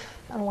if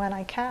and when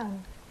I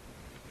can?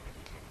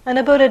 And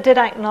the Buddha did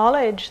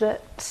acknowledge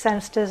that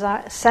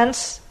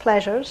sense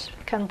pleasures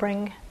can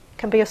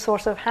be a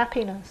source of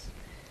happiness.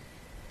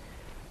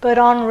 But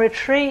on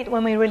retreat,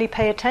 when we really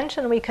pay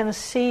attention, we can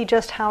see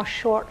just how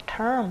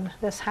short-term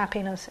this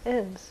happiness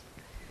is.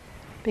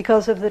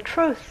 Because of the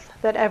truth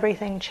that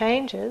everything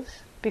changes,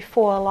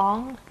 before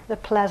long the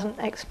pleasant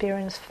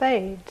experience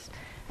fades.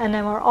 And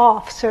then we're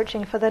off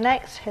searching for the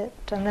next hit,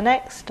 and the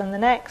next, and the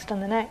next,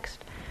 and the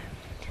next.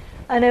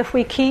 And if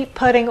we keep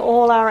putting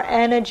all our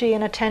energy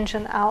and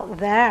attention out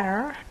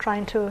there,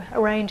 trying to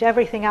arrange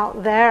everything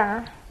out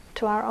there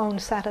to our own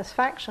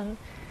satisfaction,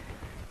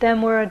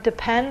 then we're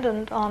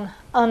dependent on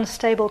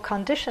unstable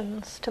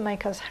conditions to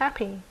make us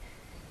happy,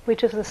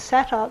 which is the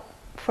setup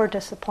for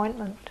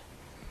disappointment.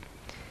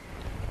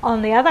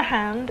 On the other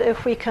hand,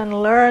 if we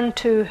can learn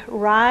to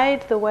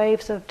ride the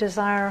waves of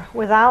desire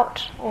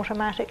without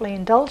automatically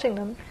indulging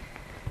them,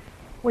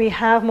 we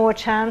have more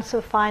chance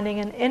of finding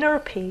an inner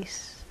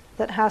peace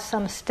that has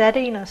some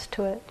steadiness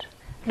to it,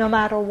 no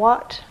matter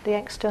what the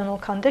external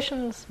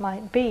conditions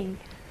might be.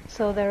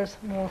 So there's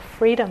more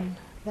freedom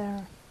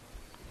there.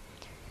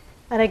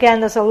 And again,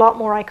 there's a lot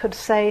more I could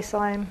say, so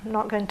I'm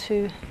not going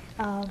to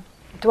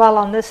dwell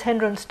on this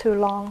hindrance too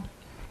long.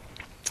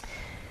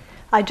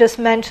 I just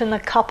mentioned a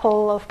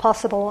couple of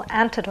possible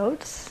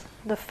antidotes.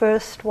 The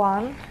first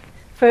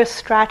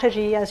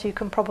strategy, as you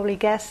can probably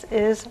guess,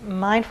 is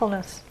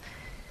mindfulness.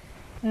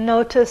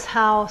 Notice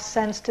how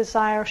sense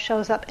desire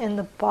shows up in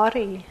the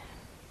body.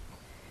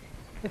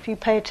 If you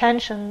pay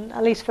attention,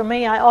 at least for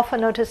me, I often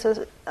notice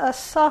a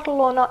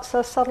subtle or not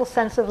so subtle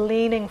sense of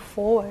leaning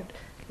forward,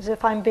 as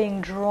if I'm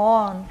being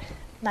drawn,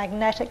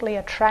 magnetically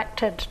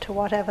attracted to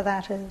whatever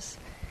that is.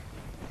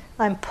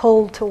 I'm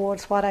pulled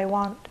towards what I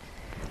want.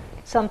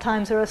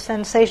 Sometimes there are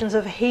sensations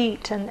of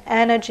heat and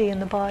energy in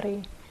the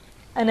body.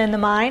 And in the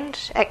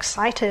mind,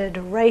 excited,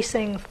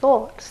 racing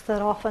thoughts that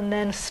often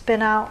then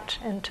spin out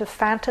into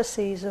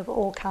fantasies of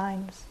all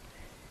kinds.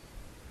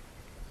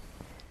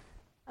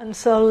 And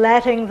so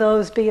letting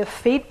those be a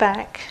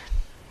feedback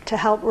to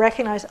help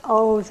recognize,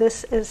 oh,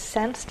 this is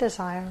sense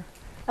desire.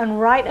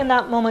 And right in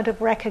that moment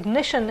of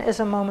recognition is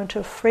a moment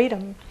of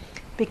freedom,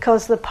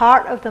 because the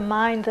part of the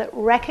mind that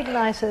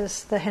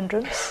recognizes the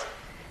hindrance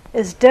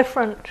is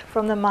different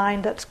from the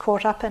mind that's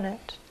caught up in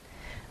it.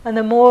 And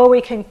the more we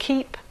can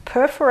keep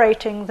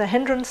perforating the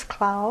hindrance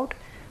cloud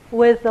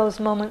with those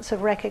moments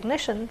of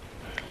recognition,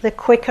 the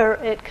quicker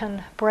it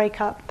can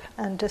break up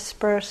and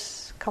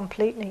disperse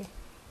completely.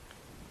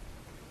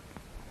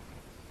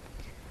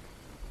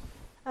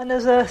 And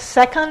there's a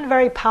second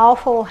very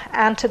powerful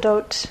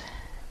antidote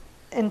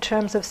in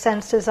terms of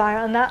sense desire,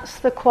 and that's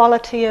the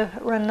quality of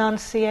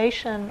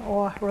renunciation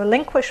or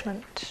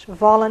relinquishment,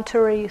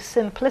 voluntary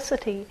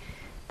simplicity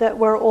that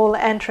we're all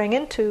entering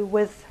into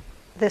with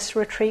this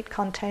retreat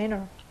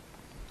container.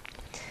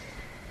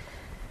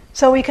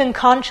 So we can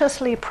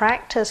consciously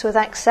practice with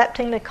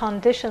accepting the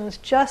conditions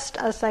just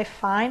as we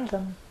find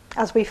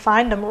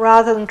them,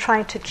 rather than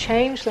trying to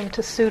change them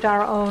to suit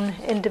our own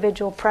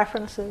individual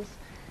preferences.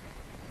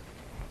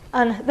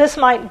 And this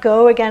might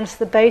go against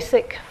the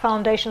basic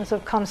foundations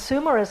of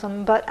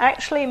consumerism, but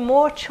actually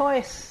more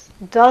choice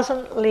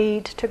doesn't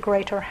lead to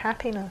greater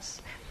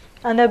happiness.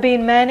 And there have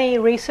been many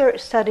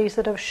research studies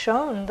that have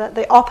shown that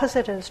the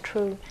opposite is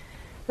true,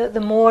 that the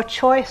more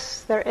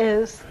choice there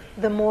is,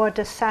 the more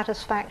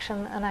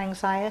dissatisfaction and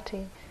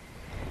anxiety.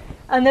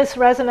 And this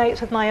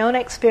resonates with my own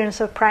experience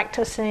of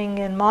practicing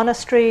in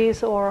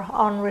monasteries or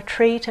on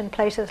retreat in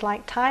places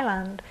like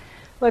Thailand,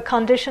 where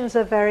conditions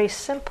are very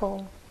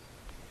simple.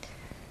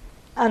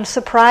 And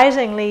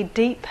surprisingly,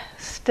 deep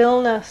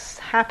stillness,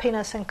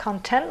 happiness, and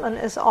contentment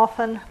is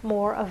often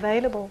more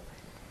available.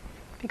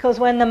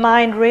 Because when the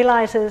mind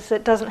realizes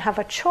it doesn't have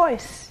a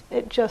choice,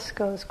 it just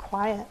goes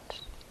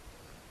quiet.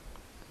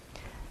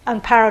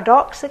 And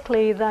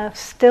paradoxically, the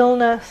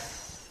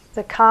stillness,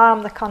 the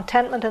calm, the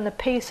contentment, and the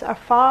peace are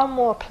far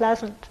more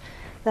pleasant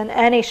than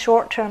any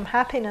short-term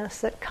happiness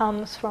that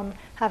comes from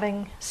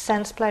having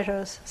sense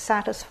pleasures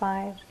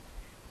satisfied.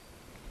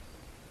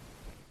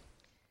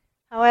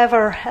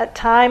 However, at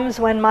times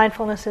when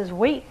mindfulness is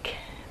weak,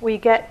 we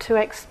get to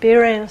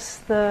experience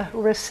the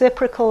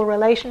reciprocal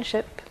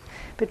relationship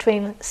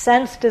between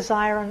sense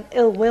desire and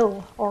ill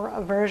will or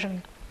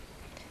aversion.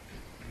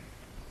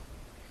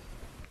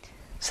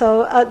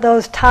 So at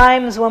those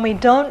times when we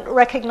don't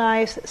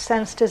recognize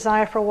sense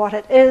desire for what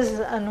it is,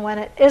 and when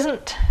it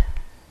isn't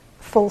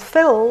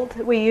fulfilled,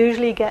 we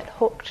usually get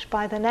hooked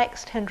by the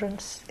next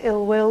hindrance,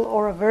 ill will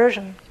or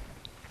aversion.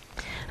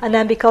 And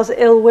then because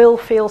ill will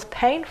feels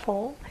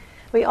painful,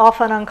 we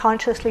often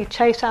unconsciously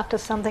chase after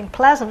something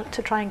pleasant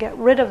to try and get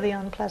rid of the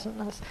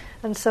unpleasantness.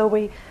 And so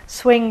we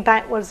swing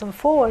backwards and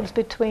forwards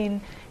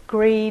between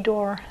greed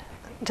or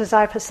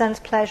desire for sense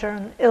pleasure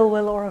and ill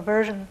will or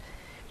aversion.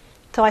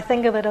 So I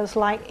think of it as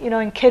like,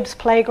 in kids'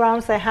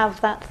 playgrounds they have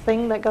that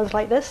thing that goes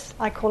like this.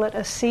 I call it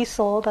a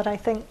seesaw, but I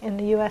think in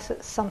the US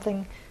it's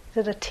something, is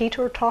it a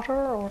teeter-totter?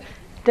 Or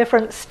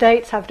different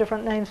states have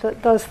different names,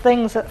 but those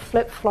things that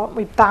flip-flop,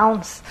 we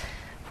bounce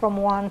from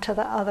one to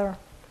the other.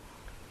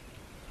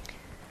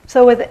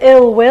 So with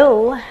ill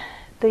will,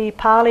 the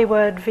Pali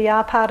word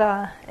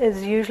vyapada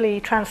is usually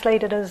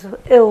translated as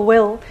ill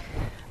will.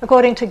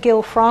 According to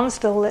Gil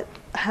Fronsdal, it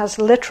has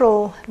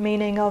literal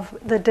meaning of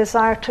the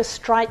desire to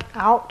strike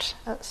out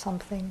at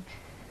something.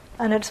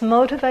 And it's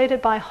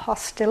motivated by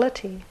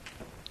hostility.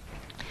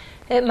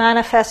 It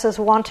manifests as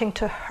wanting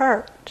to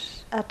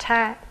hurt,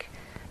 attack,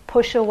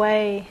 push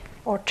away,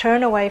 or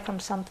turn away from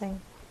something.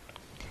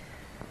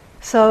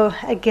 So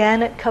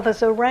again, it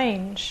covers a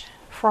range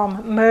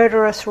from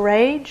murderous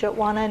rage at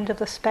one end of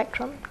the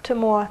spectrum to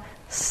more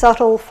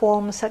subtle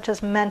forms such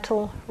as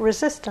mental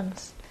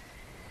resistance.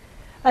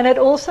 And it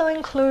also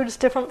includes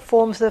different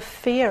forms of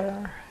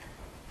fear,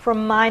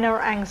 from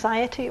minor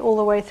anxiety all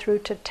the way through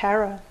to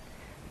terror.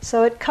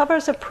 So it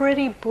covers a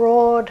pretty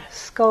broad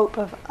scope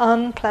of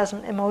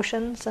unpleasant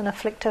emotions and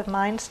afflictive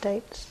mind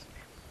states.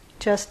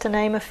 Just to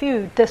name a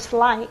few: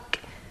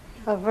 dislike,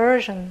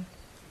 aversion,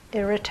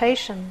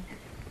 irritation,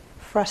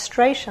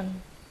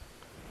 frustration,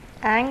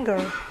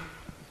 anger,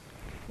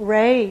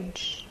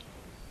 rage,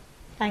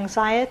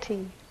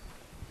 anxiety,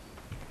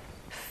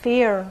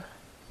 fear,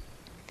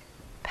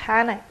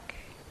 panic,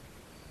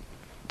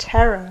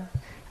 terror.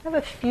 I have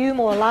a few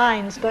more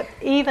lines, but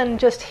even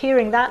just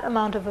hearing that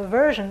amount of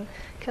aversion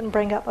can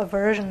bring up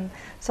aversion.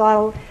 So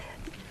I'll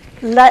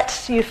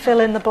let you fill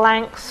in the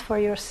blanks for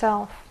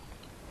yourself.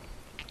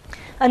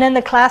 And in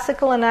the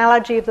classical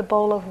analogy of the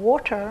bowl of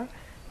water,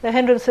 the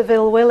hindrance of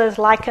ill will is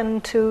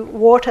likened to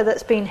water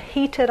that's been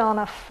heated on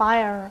a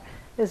fire,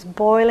 is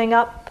boiling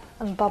up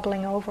and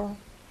bubbling over.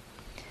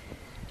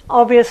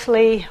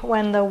 Obviously,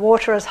 when the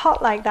water is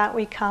hot like that,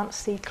 we can't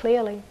see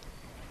clearly.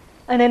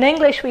 And in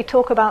English, we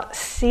talk about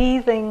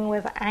seething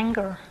with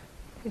anger,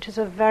 which is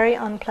a very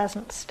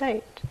unpleasant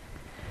state.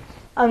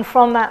 And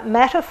from that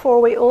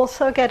metaphor, we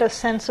also get a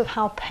sense of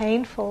how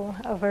painful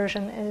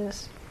aversion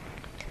is.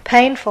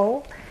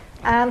 Painful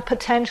and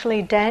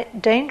potentially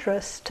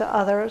dangerous to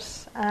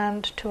others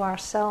and to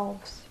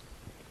ourselves.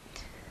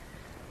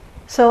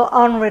 So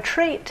on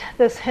retreat,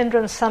 this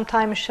hindrance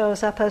sometimes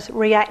shows up as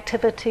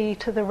reactivity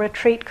to the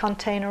retreat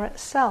container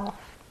itself,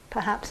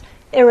 perhaps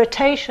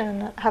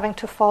irritation at having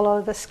to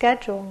follow the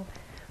schedule,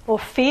 or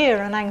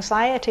fear and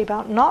anxiety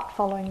about not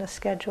following the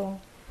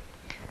schedule.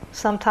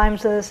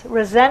 Sometimes there's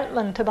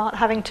resentment about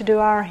having to do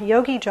our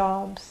yogi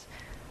jobs,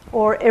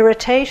 or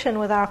irritation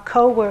with our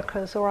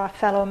co-workers or our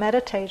fellow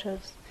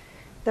meditators.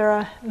 There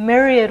are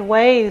myriad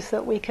ways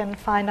that we can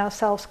find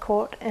ourselves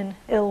caught in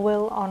ill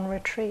will on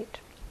retreat.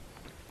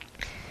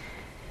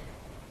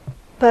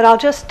 But I'll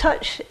just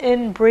touch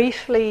in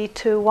briefly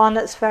to one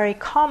that's very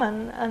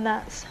common, and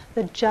that's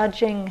the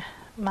judging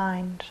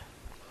mind.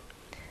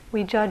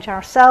 We judge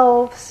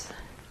ourselves,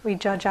 we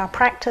judge our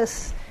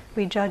practice,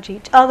 we judge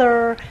each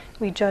other,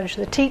 we judge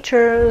the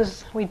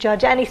teachers, we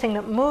judge anything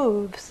that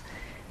moves.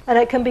 And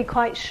it can be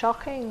quite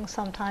shocking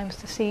sometimes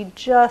to see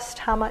just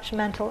how much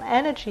mental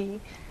energy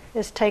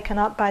is taken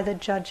up by the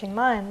judging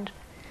mind.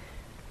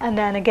 And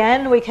then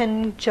again, we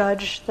can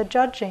judge the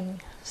judging.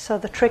 So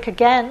the trick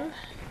again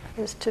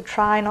is to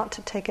try not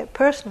to take it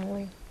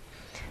personally.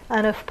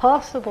 And if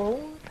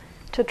possible,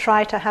 to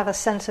try to have a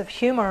sense of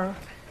humor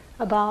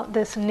about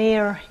this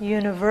near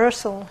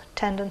universal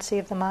tendency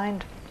of the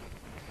mind.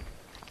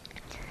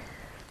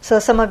 So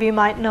some of you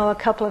might know a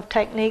couple of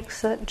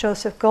techniques that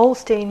Joseph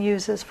Goldstein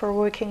uses for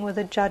working with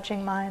a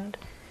judging mind.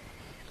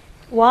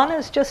 One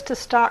is just to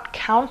start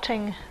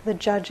counting the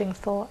judging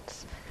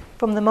thoughts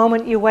from the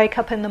moment you wake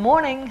up in the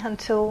morning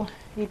until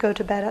you go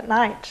to bed at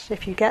night,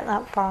 if you get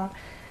that far.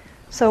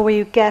 So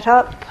we get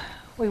up,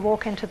 we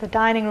walk into the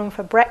dining room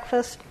for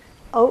breakfast.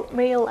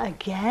 Oatmeal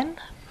again?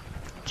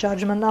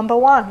 Judgment number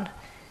 1.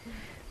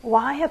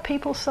 Why are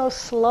people so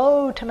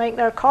slow to make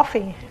their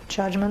coffee?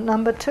 Judgment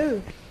number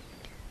 2.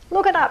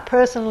 Look at that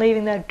person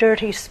leaving their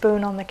dirty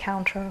spoon on the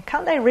counter.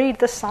 Can't they read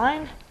the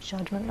sign?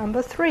 Judgment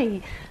number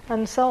 3,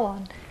 and so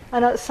on.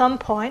 And at some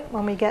point,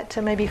 when we get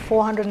to maybe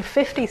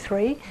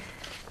 453,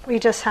 we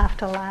just have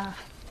to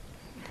laugh.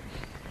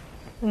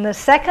 And the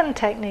second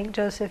technique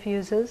Joseph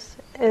uses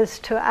is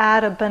to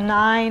add a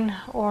benign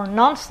or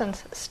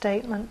nonsense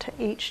statement to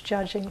each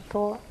judging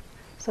thought.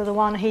 So the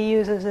one he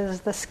uses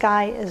is, the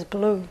sky is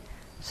blue.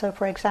 So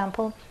for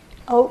example,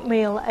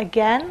 oatmeal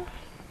again?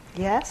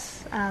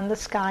 Yes, and the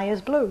sky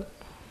is blue.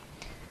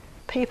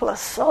 People are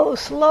so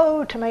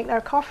slow to make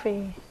their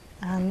coffee,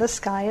 and the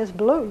sky is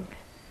blue.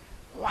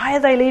 Why are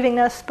they leaving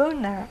their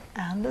spoon there?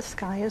 And the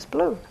sky is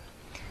blue.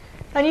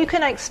 And you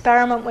can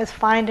experiment with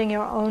finding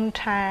your own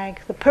tag.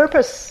 The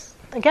purpose,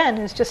 again,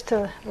 is just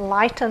to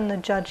lighten the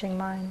judging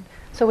mind,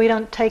 so we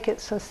don't take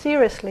it so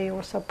seriously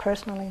or so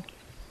personally.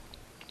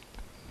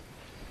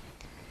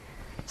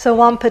 So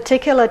one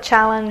particular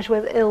challenge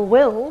with ill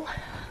will,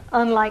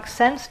 unlike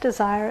sense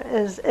desire,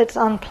 is it's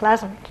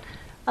unpleasant.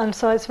 And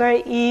so it's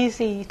very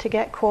easy to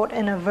get caught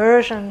in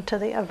aversion to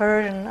the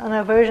aversion, and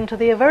aversion to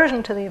the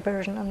aversion to the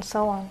aversion, and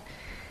so on.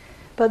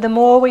 But the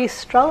more we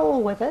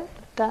struggle with it,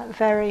 that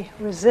very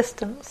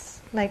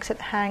resistance makes it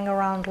hang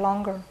around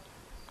longer.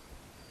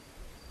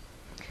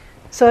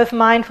 So if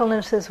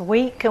mindfulness is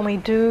weak and we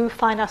do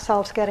find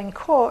ourselves getting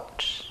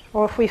caught,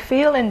 or if we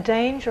feel in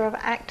danger of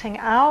acting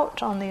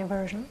out on the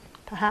aversion,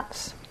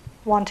 perhaps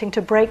wanting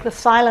to break the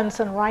silence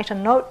and write a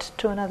note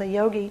to another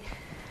yogi,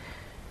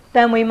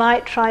 then we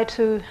might try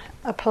to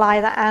apply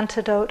the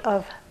antidote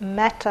of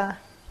metta.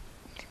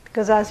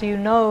 Because as you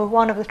know,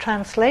 one of the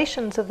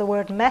translations of the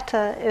word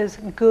metta is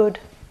good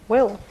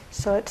will.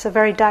 So it's a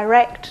very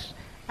direct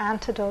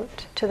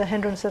antidote to the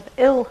hindrance of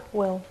ill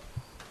will.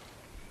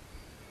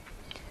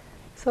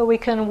 So we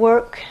can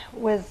work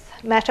with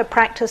metta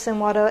practice in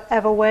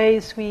whatever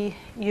ways we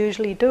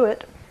usually do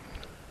it.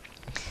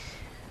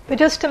 But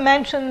just to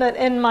mention that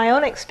in my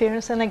own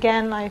experience, and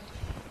again I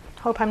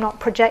hope I'm not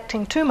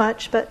projecting too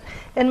much, but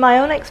in my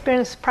own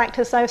experience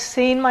practice I've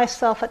seen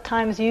myself at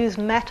times use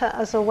metta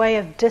as a way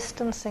of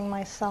distancing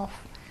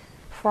myself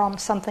from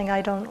something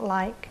I don't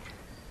like.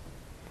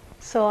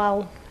 So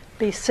I'll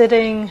be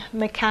sitting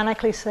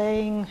mechanically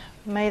saying,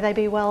 may they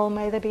be well,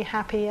 may they be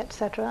happy,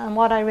 etc. And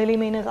what I really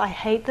mean is, I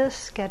hate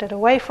this, get it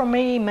away from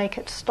me, make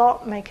it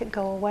stop, make it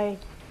go away.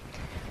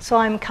 So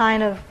I'm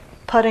kind of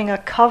putting a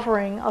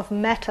covering of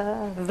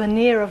metta, a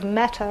veneer of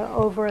metta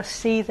over a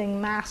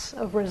seething mass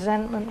of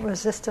resentment,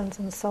 resistance,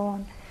 and so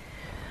on.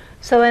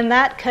 So in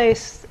that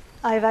case,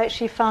 I've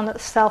actually found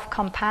that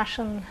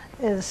self-compassion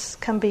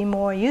can be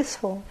more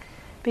useful,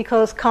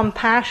 because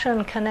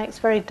compassion connects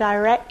very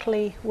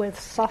directly with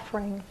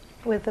suffering,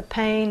 with the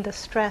pain, the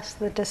stress,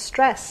 the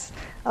distress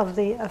of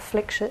the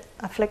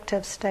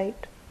afflictive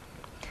state.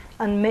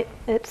 And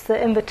it's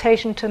the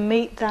invitation to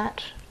meet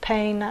that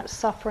pain, that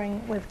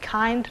suffering with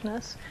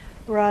kindness,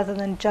 rather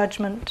than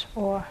judgment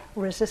or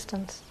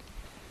resistance.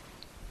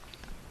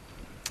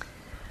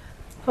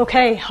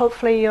 Okay,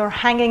 hopefully you're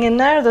hanging in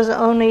there. There's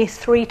only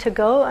 3 to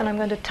go, and I'm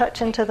going to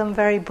touch into them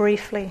very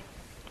briefly.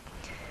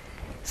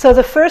 So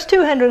the first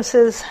 2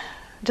 hindrances,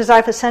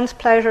 desire for sense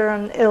pleasure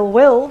and ill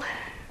will,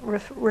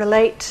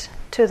 relate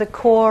to the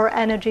core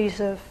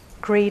energies of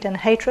greed and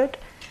hatred.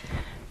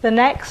 The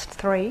next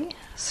 3,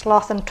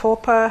 sloth and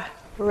torpor,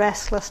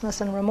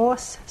 restlessness and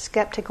remorse,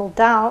 skeptical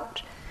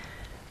doubt,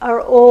 are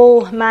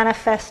all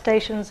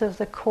manifestations of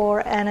the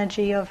core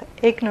energy of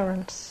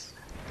ignorance.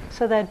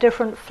 So they're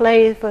different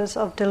flavors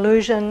of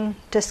delusion,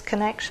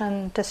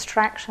 disconnection,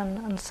 distraction,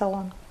 and so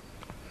on.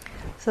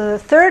 So the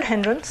third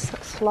hindrance,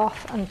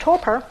 sloth and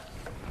torpor,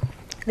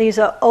 these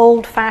are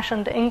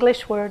old-fashioned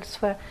English words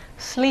for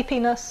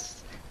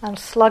sleepiness and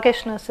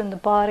sluggishness in the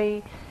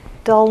body,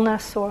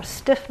 dullness or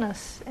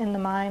stiffness in the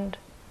mind.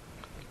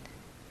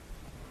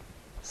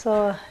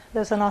 So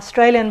there's an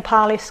Australian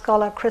Pali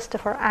scholar,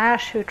 Christopher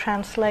Ash, who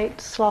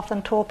translates sloth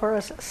and torpor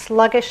as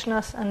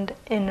sluggishness and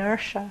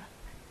inertia.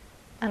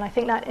 And I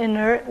think that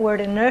word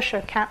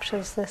inertia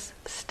captures this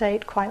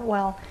state quite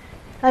well.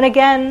 And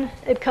again,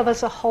 it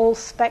covers a whole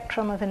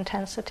spectrum of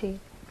intensity,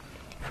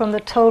 from the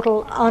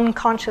total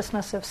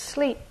unconsciousness of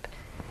sleep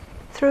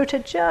through to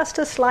just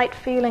a slight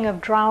feeling of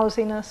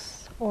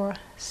drowsiness or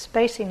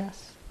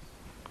spaciness.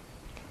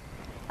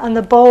 And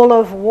the bowl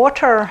of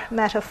water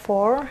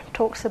metaphor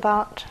talks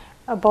about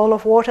a bowl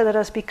of water that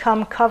has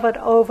become covered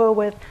over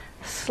with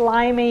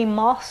slimy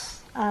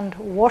moss and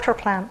water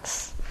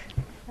plants,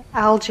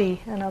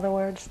 algae in other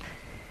words.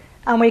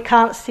 And we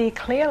can't see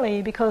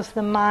clearly because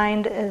the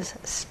mind is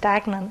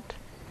stagnant.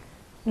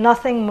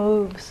 Nothing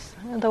moves.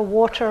 The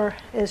water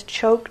is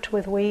choked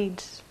with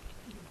weeds.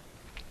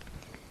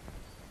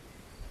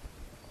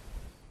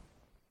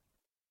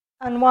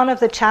 And one of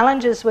the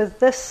challenges with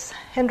this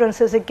hindrance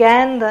is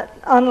again that,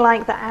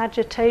 unlike the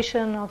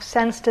agitation of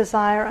sense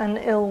desire and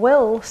ill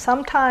will,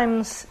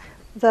 sometimes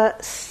the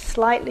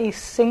slightly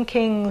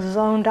sinking,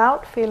 zoned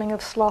out feeling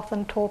of sloth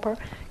and torpor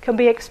can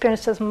be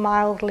experienced as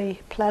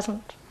mildly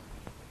pleasant.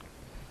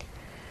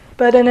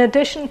 But in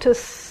addition to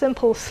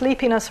simple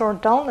sleepiness or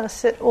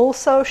dullness, it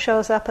also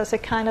shows up as a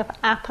kind of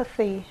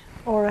apathy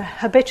or a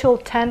habitual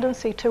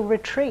tendency to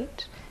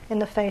retreat in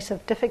the face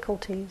of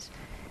difficulties.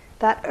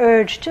 That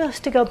urge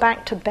just to go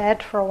back to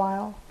bed for a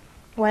while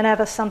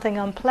whenever something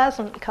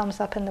unpleasant comes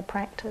up in the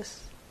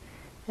practice.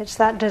 It's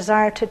that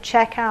desire to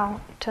check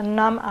out, to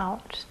numb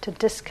out, to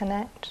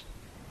disconnect.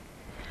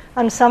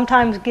 And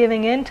sometimes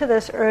giving in to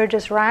this urge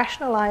is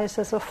rationalized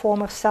as a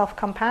form of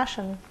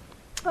self-compassion.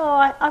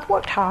 Oh, I've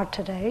worked hard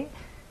today.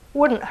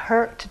 Wouldn't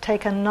hurt to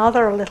take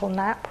another little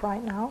nap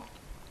right now.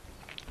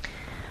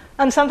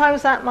 And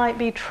sometimes that might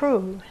be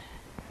true.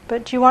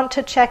 But you want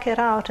to check it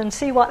out and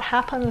see what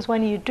happens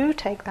when you do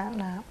take that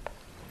nap.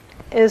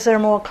 Is there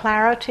more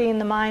clarity in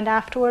the mind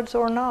afterwards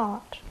or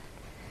not?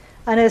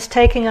 And is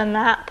taking a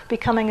nap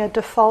becoming a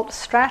default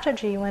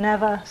strategy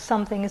whenever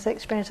something is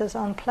experienced as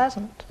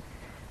unpleasant?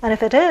 And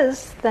if it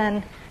is,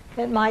 then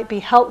it might be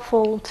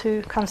helpful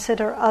to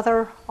consider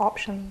other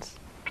options.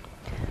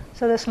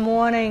 So this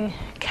morning,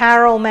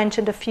 Carol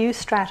mentioned a few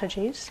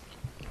strategies.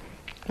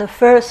 The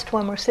first,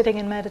 when we're sitting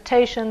in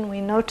meditation,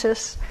 we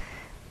notice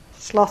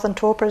sloth and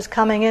torpor is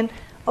coming in.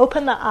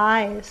 Open the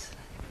eyes,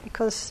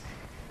 because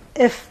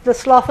if the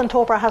sloth and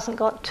torpor hasn't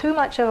got too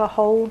much of a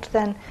hold,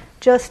 then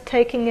just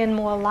taking in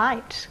more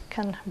light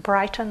can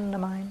brighten the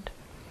mind.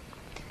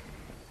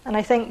 And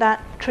I think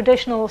that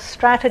traditional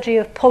strategy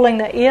of pulling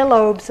the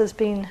earlobes has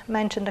been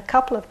mentioned a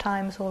couple of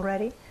times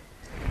already.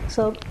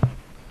 So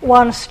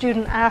one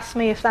student asked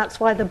me if that's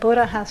why the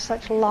Buddha has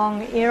such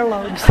long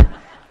earlobes.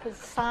 It's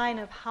a sign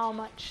of how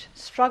much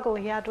struggle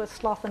he had with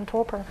sloth and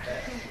torpor.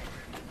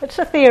 It's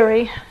a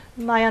theory.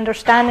 My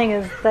understanding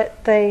is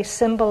that they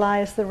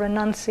symbolize the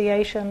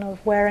renunciation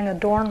of wearing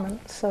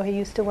adornments. So he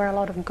used to wear a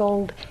lot of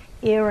gold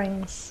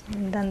earrings,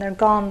 and then they're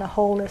gone, the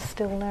hole is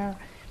still there.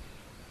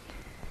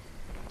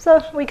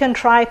 So we can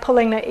try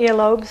pulling the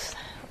earlobes.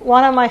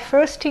 One of my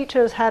first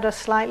teachers had a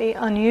slightly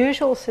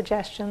unusual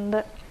suggestion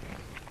that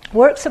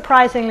worked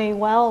surprisingly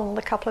well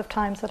the couple of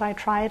times that I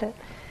tried it.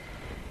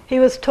 He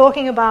was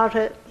talking about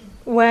it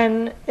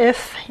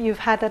if you've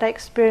had that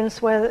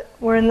experience where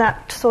we're in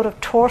that sort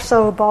of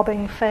torso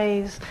bobbing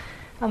phase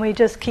and we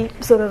just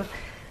keep sort of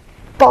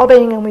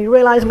bobbing and we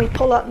realize and we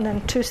pull up and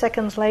then 2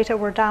 seconds later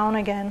we're down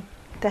again.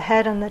 The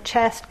head and the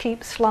chest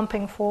keep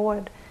slumping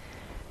forward.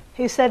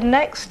 He said,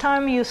 next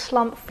time you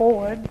slump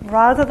forward,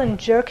 rather than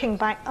jerking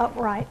back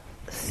upright,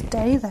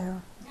 stay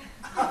there.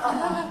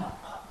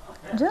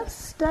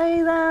 Just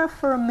stay there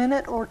for a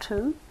minute or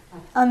two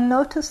and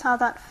notice how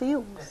that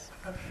feels.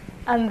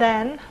 And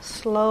then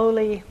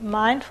slowly,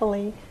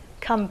 mindfully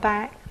come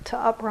back to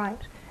upright.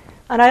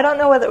 And I don't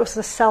know whether it was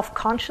the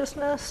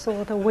self-consciousness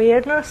or the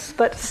weirdness,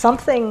 but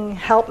something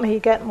helped me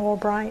get more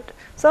bright.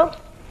 So,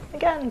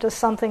 again, just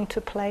something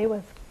to play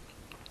with.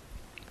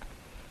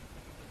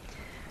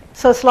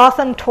 So sloth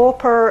and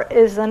torpor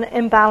is an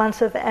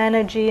imbalance of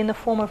energy in the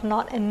form of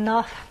not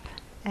enough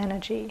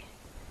energy.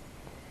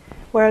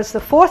 Whereas the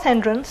fourth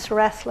hindrance,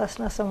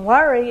 restlessness and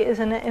worry, is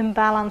an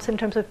imbalance in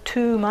terms of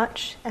too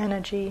much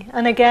energy.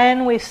 And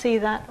again, we see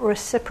that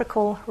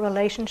reciprocal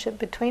relationship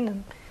between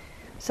them.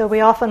 So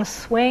we often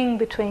swing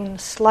between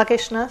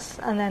sluggishness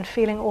and then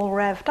feeling all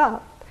revved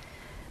up.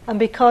 And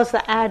because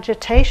the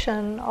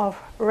agitation of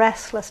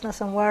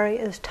restlessness and worry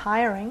is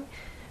tiring,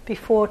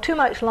 before too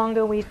much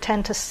longer we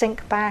tend to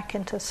sink back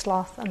into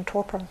sloth and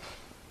torpor.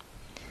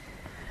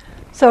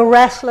 So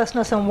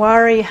restlessness and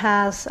worry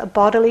has a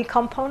bodily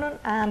component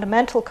and a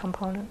mental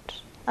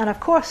component. And of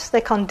course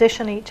they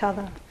condition each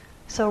other.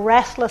 So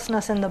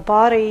restlessness in the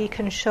body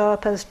can show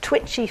up as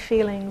twitchy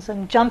feelings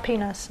and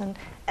jumpiness and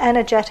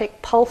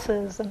energetic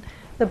pulses, and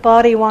the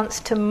body wants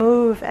to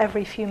move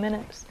every few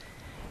minutes.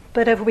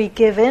 But if we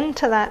give in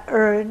to that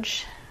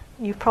urge,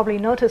 you probably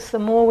notice the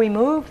more we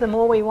move, the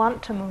more we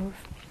want to move.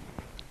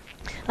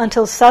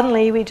 Until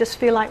suddenly we just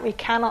feel like we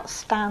cannot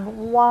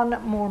stand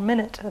one more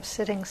minute of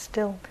sitting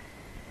still.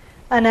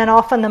 And then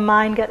often the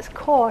mind gets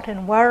caught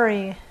in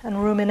worry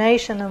and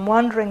rumination and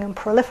wondering and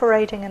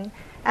proliferating and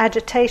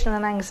agitation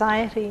and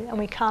anxiety, and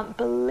we can't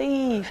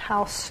believe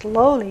how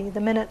slowly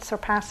the minutes are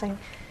passing.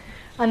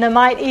 And there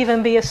might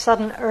even be a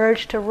sudden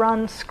urge to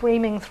run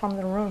screaming from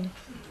the room.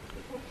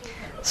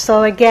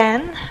 So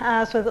again,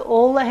 as with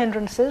all the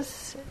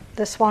hindrances,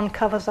 this one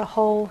covers a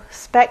whole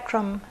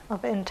spectrum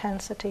of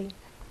intensity.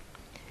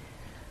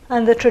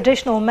 And the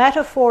traditional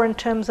metaphor in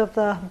terms of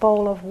the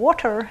bowl of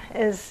water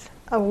is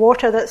a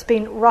water that's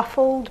been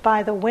ruffled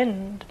by the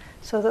wind,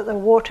 so that the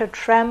water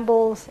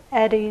trembles,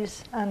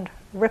 eddies, and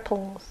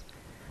ripples.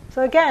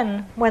 So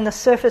again, when the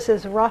surface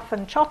is rough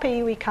and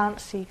choppy, we can't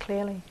see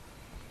clearly.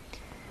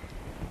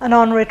 And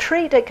on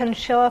retreat, it can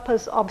show up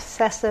as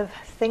obsessive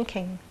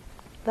thinking,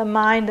 the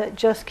mind that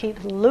just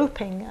keeps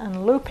looping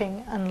and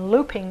looping and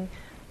looping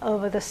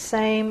over the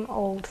same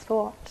old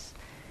thoughts.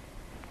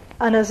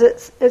 And it's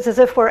as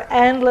if we're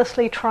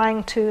endlessly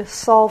trying to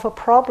solve a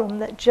problem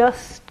that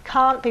just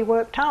can't be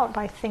worked out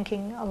by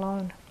thinking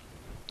alone.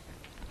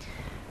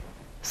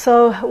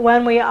 So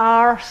when we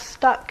are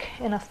stuck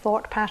in a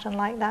thought pattern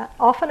like that,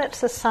 often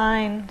it's a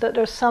sign that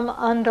there's some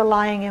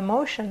underlying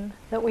emotion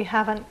that we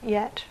haven't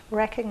yet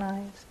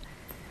recognized.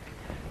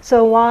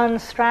 So one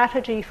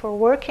strategy for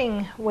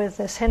working with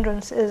this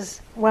hindrance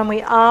is, when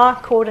we are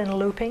caught in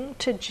looping,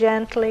 to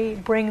gently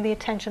bring the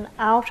attention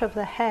out of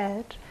the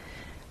head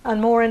and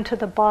more into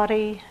the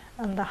body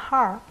and the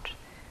heart,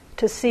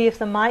 to see if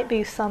there might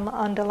be some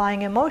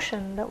underlying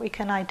emotion that we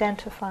can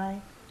identify.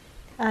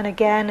 And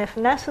again, if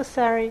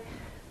necessary,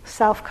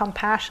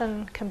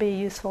 self-compassion can be a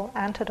useful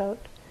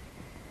antidote.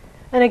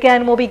 And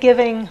again, we'll be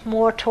giving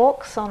more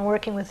talks on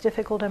working with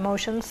difficult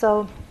emotions,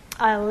 so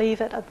I'll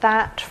leave it at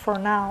that for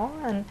now.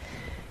 And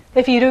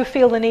if you do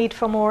feel the need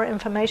for more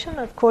information,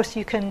 of course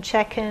you can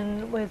check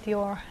in with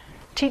your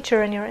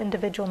teacher in your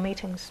individual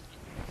meetings.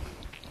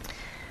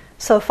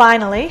 So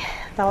finally,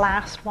 the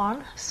last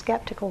one,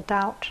 skeptical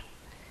doubt.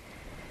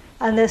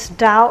 And this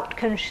doubt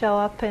can show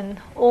up in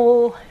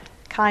all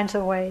kinds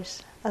of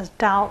ways, as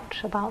doubt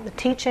about the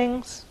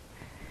teachings,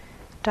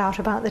 doubt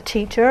about the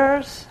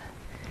teachers,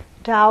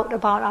 doubt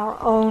about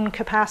our own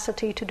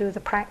capacity to do the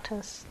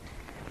practice.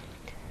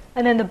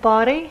 And in the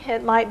body,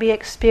 it might be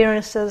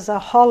experienced as a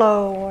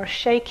hollow or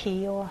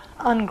shaky or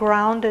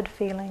ungrounded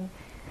feeling.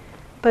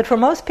 But for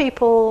most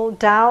people,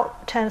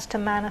 doubt tends to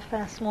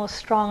manifest more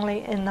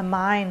strongly in the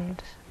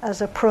mind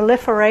as a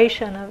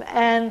proliferation of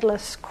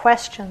endless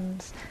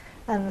questions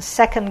and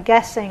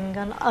second-guessing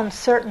and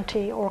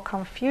uncertainty or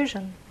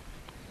confusion.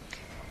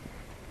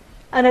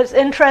 And it's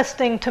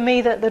interesting to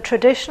me that the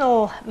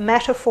traditional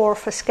metaphor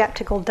for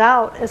skeptical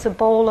doubt is a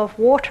bowl of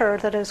water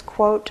that is,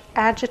 quote,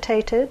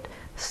 agitated,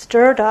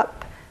 stirred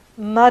up,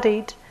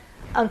 muddied,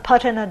 and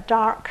put in a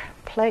dark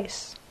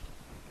place.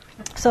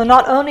 So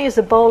not only is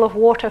a bowl of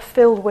water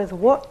filled with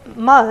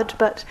mud,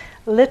 but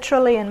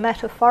literally and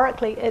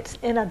metaphorically it's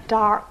in a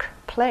dark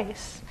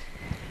place,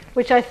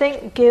 which I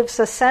think gives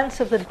a sense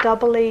of the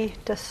doubly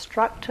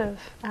destructive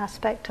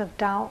aspect of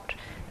doubt.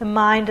 The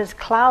mind is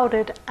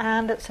clouded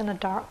and it's in a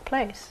dark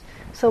place,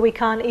 so we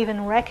can't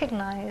even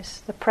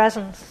recognize the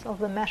presence of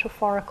the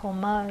metaphorical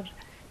mud.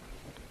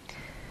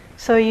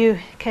 So you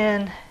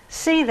can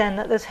see then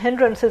that this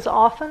hindrance is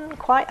often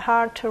quite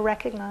hard to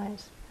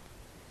recognize.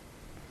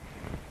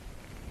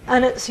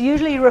 And it's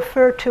usually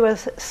referred to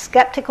as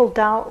skeptical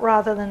doubt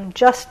rather than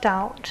just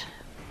doubt,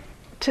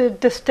 to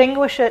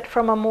distinguish it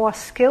from a more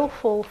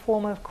skillful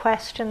form of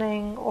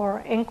questioning or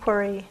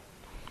inquiry.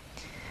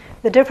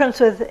 The difference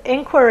with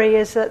inquiry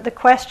is that the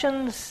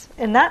questions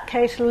in that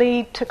case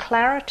lead to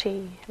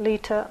clarity,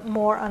 lead to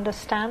more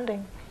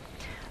understanding.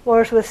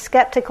 Whereas with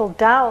skeptical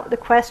doubt, the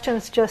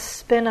questions just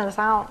spin us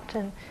out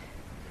in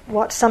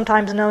what's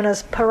sometimes known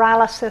as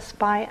paralysis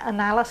by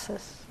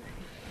analysis.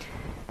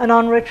 And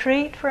on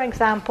retreat, for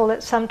example,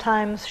 it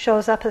sometimes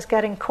shows up as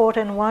getting caught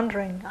in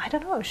wondering, I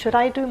don't know, should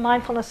I do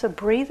mindfulness of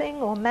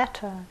breathing or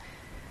metta?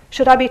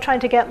 Should I be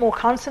trying to get more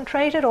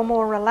concentrated or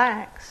more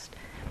relaxed?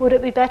 Would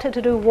it be better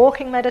to do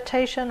walking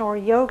meditation or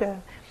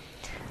yoga?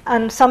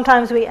 And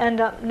sometimes we end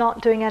up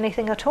not doing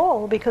anything at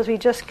all because we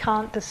just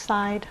can't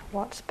decide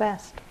what's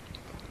best.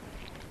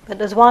 But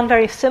there's one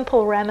very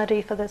simple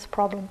remedy for this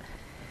problem.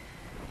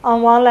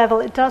 On one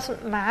level, it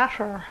doesn't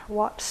matter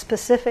what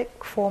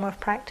specific form of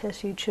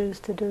practice you choose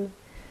to do,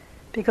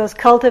 because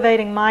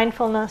cultivating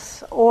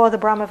mindfulness or the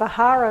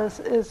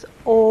Brahmaviharas is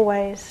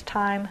always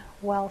time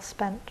well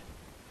spent.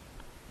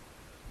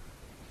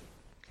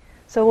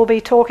 So we'll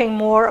be talking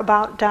more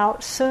about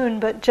doubt soon,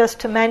 but just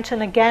to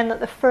mention again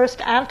that the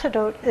first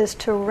antidote is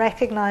to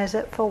recognize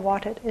it for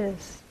what it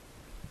is.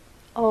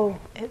 Oh,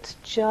 it's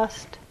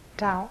just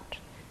doubt.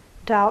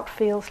 Doubt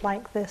feels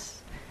like this.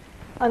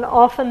 And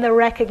often the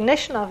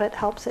recognition of it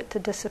helps it to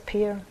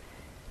disappear.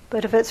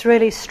 But if it's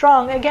really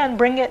strong, again,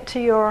 bring it to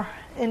your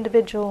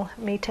individual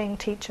meeting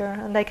teacher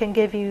and they can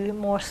give you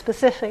more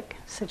specific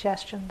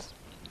suggestions.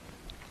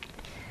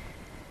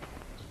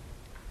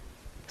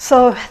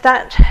 So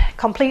that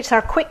completes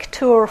our quick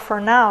tour for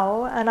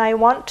now, and I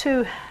want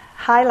to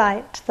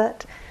highlight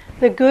that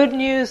the good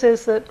news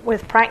is that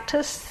with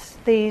practice,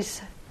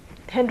 these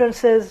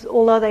hindrances,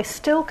 although they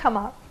still come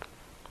up,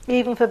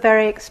 even for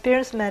very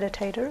experienced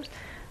meditators,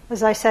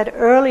 as I said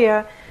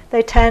earlier,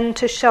 they tend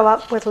to show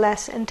up with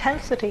less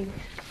intensity.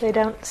 They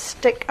don't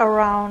stick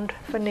around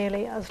for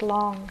nearly as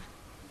long.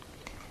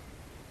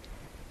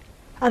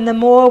 And the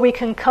more we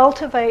can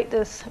cultivate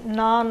this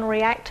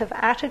non-reactive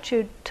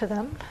attitude to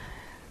them,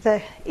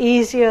 the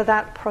easier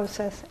that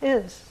process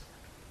is.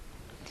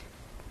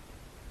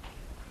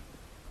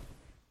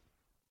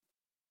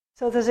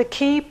 So there's a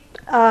key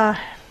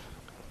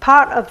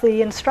part of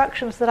the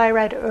instructions that I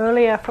read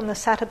earlier from the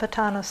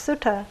Satipatthana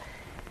Sutta.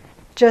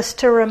 Just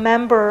to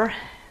remember,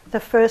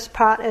 the first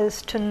part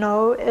is to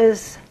know,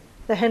 is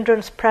the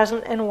hindrance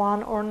present in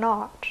one or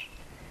not?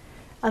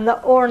 And the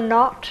or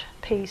not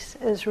piece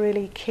is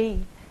really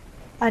key.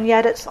 And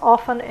yet it's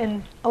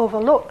often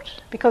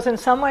overlooked, because in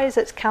some ways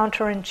it's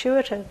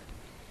counterintuitive.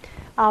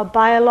 Our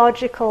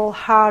biological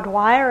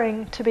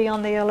hardwiring to be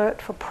on the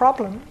alert for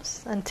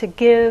problems and to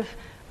give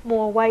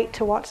more weight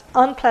to what's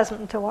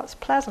unpleasant and to what's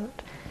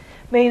pleasant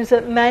means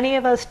that many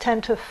of us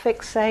tend to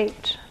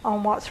fixate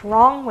on what's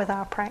wrong with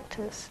our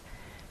practice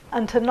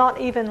and to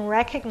not even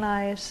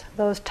recognize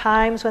those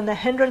times when the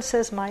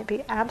hindrances might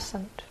be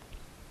absent.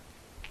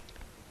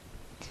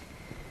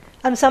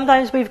 And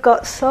sometimes we've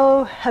got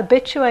so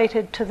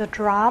habituated to the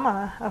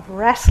drama of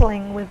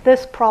wrestling with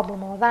this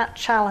problem or that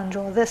challenge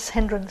or this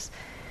hindrance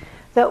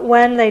that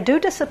when they do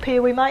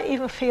disappear, we might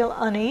even feel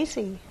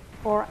uneasy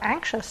or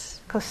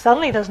anxious because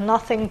suddenly there's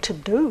nothing to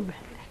do.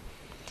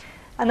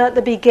 And at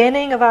the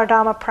beginning of our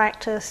Dharma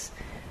practice,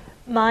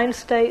 mind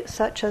states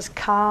such as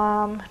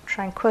calm,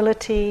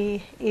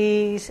 tranquility,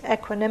 ease,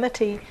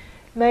 equanimity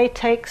may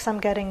take some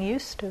getting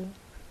used to.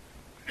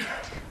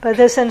 But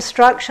this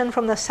instruction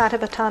from the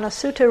Satipatthana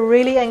Sutta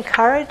really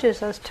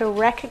encourages us to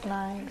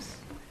recognize,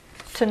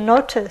 to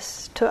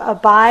notice, to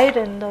abide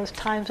in those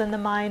times when the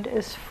mind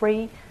is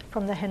free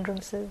from the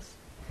hindrances.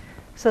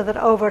 so that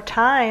over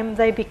time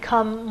they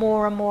become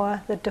more and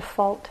more the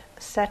default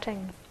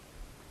setting.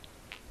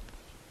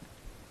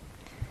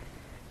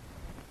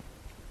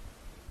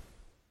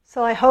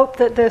 So I hope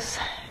that this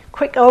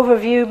quick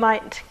overview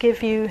might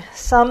give you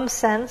some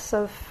sense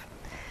of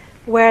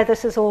where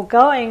this is all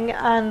going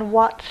and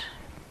what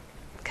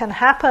can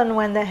happen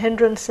when the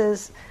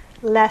hindrances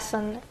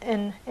lessen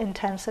in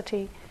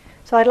intensity.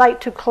 So I'd like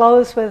to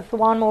close with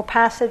one more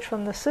passage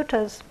from the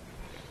suttas,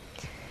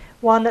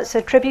 one that's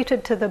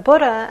attributed to the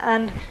Buddha,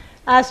 and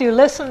as you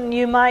listen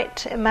you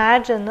might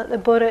imagine that the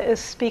Buddha is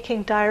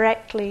speaking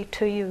directly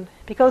to you,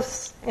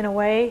 because in a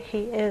way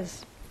he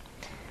is.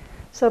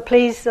 So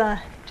please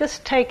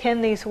just take in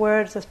these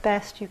words as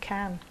best you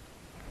can.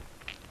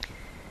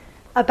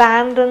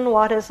 Abandon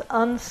what is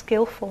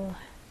unskillful,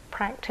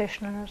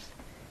 practitioners.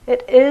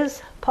 It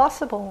is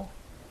possible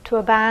to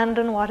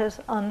abandon what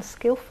is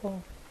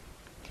unskillful.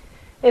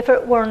 If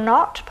it were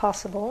not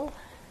possible,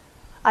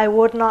 I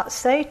would not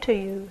say to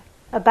you,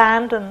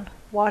 abandon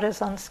what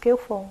is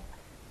unskillful.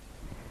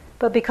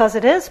 But because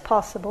it is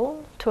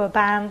possible to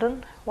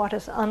abandon what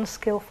is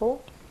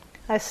unskillful,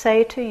 I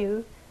say to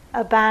you,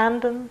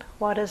 abandon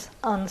what is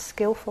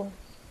unskillful.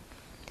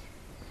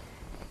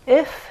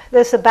 If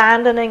this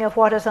abandoning of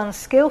what is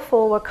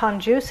unskillful were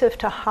conducive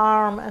to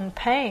harm and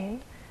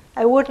pain,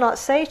 I would not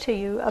say to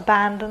you,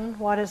 abandon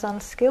what is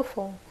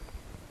unskillful.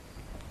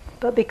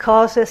 But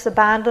because this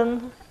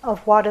abandon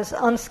of what is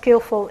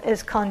unskillful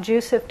is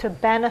conducive to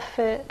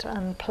benefit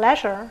and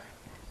pleasure,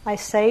 I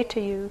say to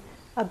you,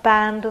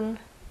 abandon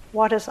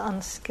what is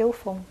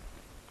unskillful.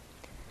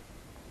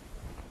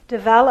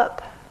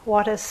 Develop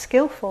what is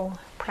skillful,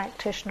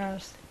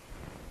 practitioners.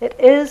 It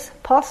is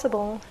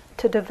possible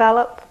to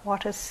develop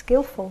what is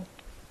skillful.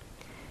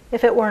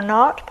 If it were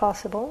not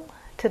possible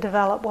to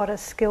develop what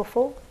is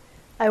skillful,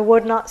 I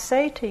would not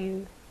say to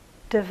you,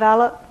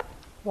 develop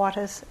what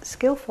is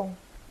skillful.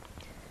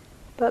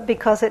 But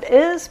because it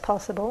is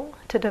possible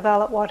to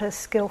develop what is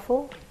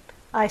skillful,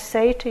 I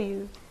say to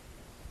you,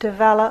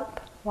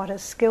 develop what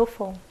is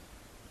skillful.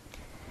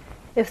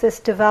 If this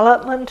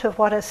development of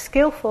what is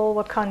skillful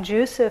were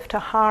conducive to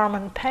harm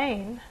and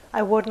pain,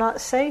 I would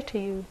not say to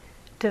you,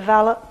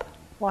 develop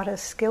what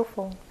is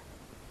skillful.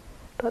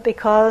 But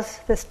because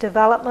this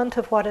development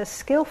of what is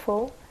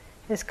skillful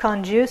is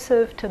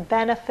conducive to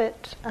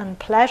benefit and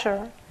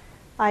pleasure,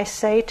 I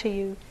say to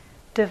you,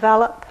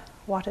 develop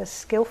what is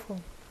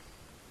skillful.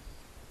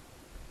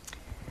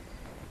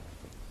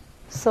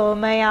 So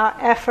may our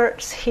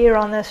efforts here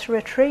on this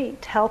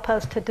retreat help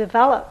us to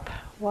develop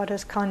what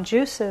is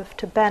conducive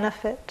to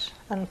benefit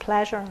and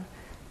pleasure,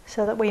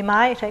 so that we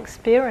might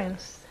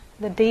experience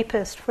the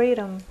deepest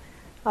freedom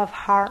of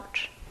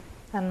heart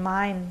and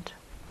mind.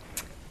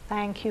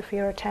 Thank you for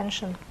your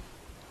attention.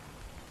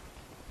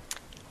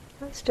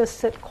 Let's just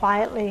sit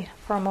quietly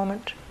for a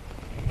moment.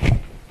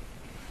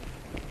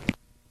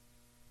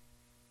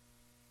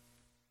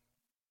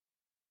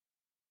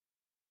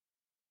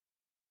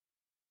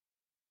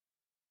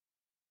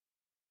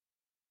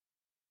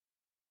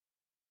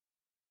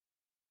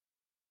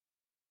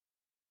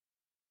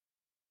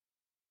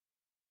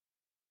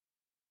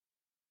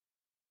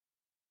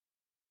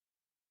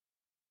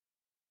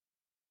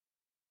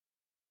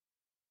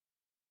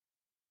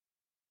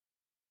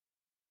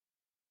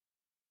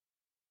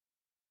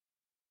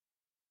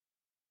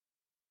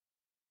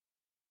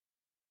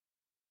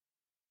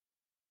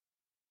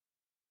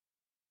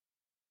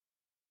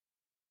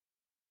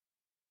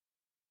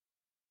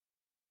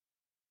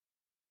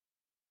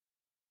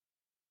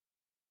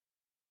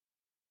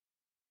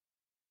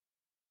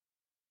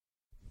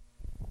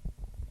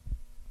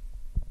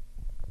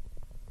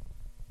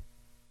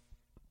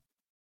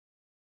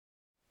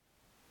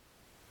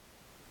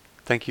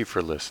 Thank you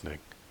for listening.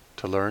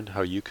 To learn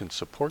how you can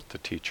support the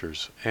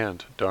teachers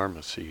and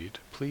Dharma Seed,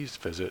 please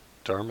visit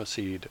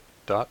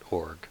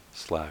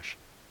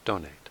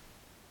dharmaseed.org/donate.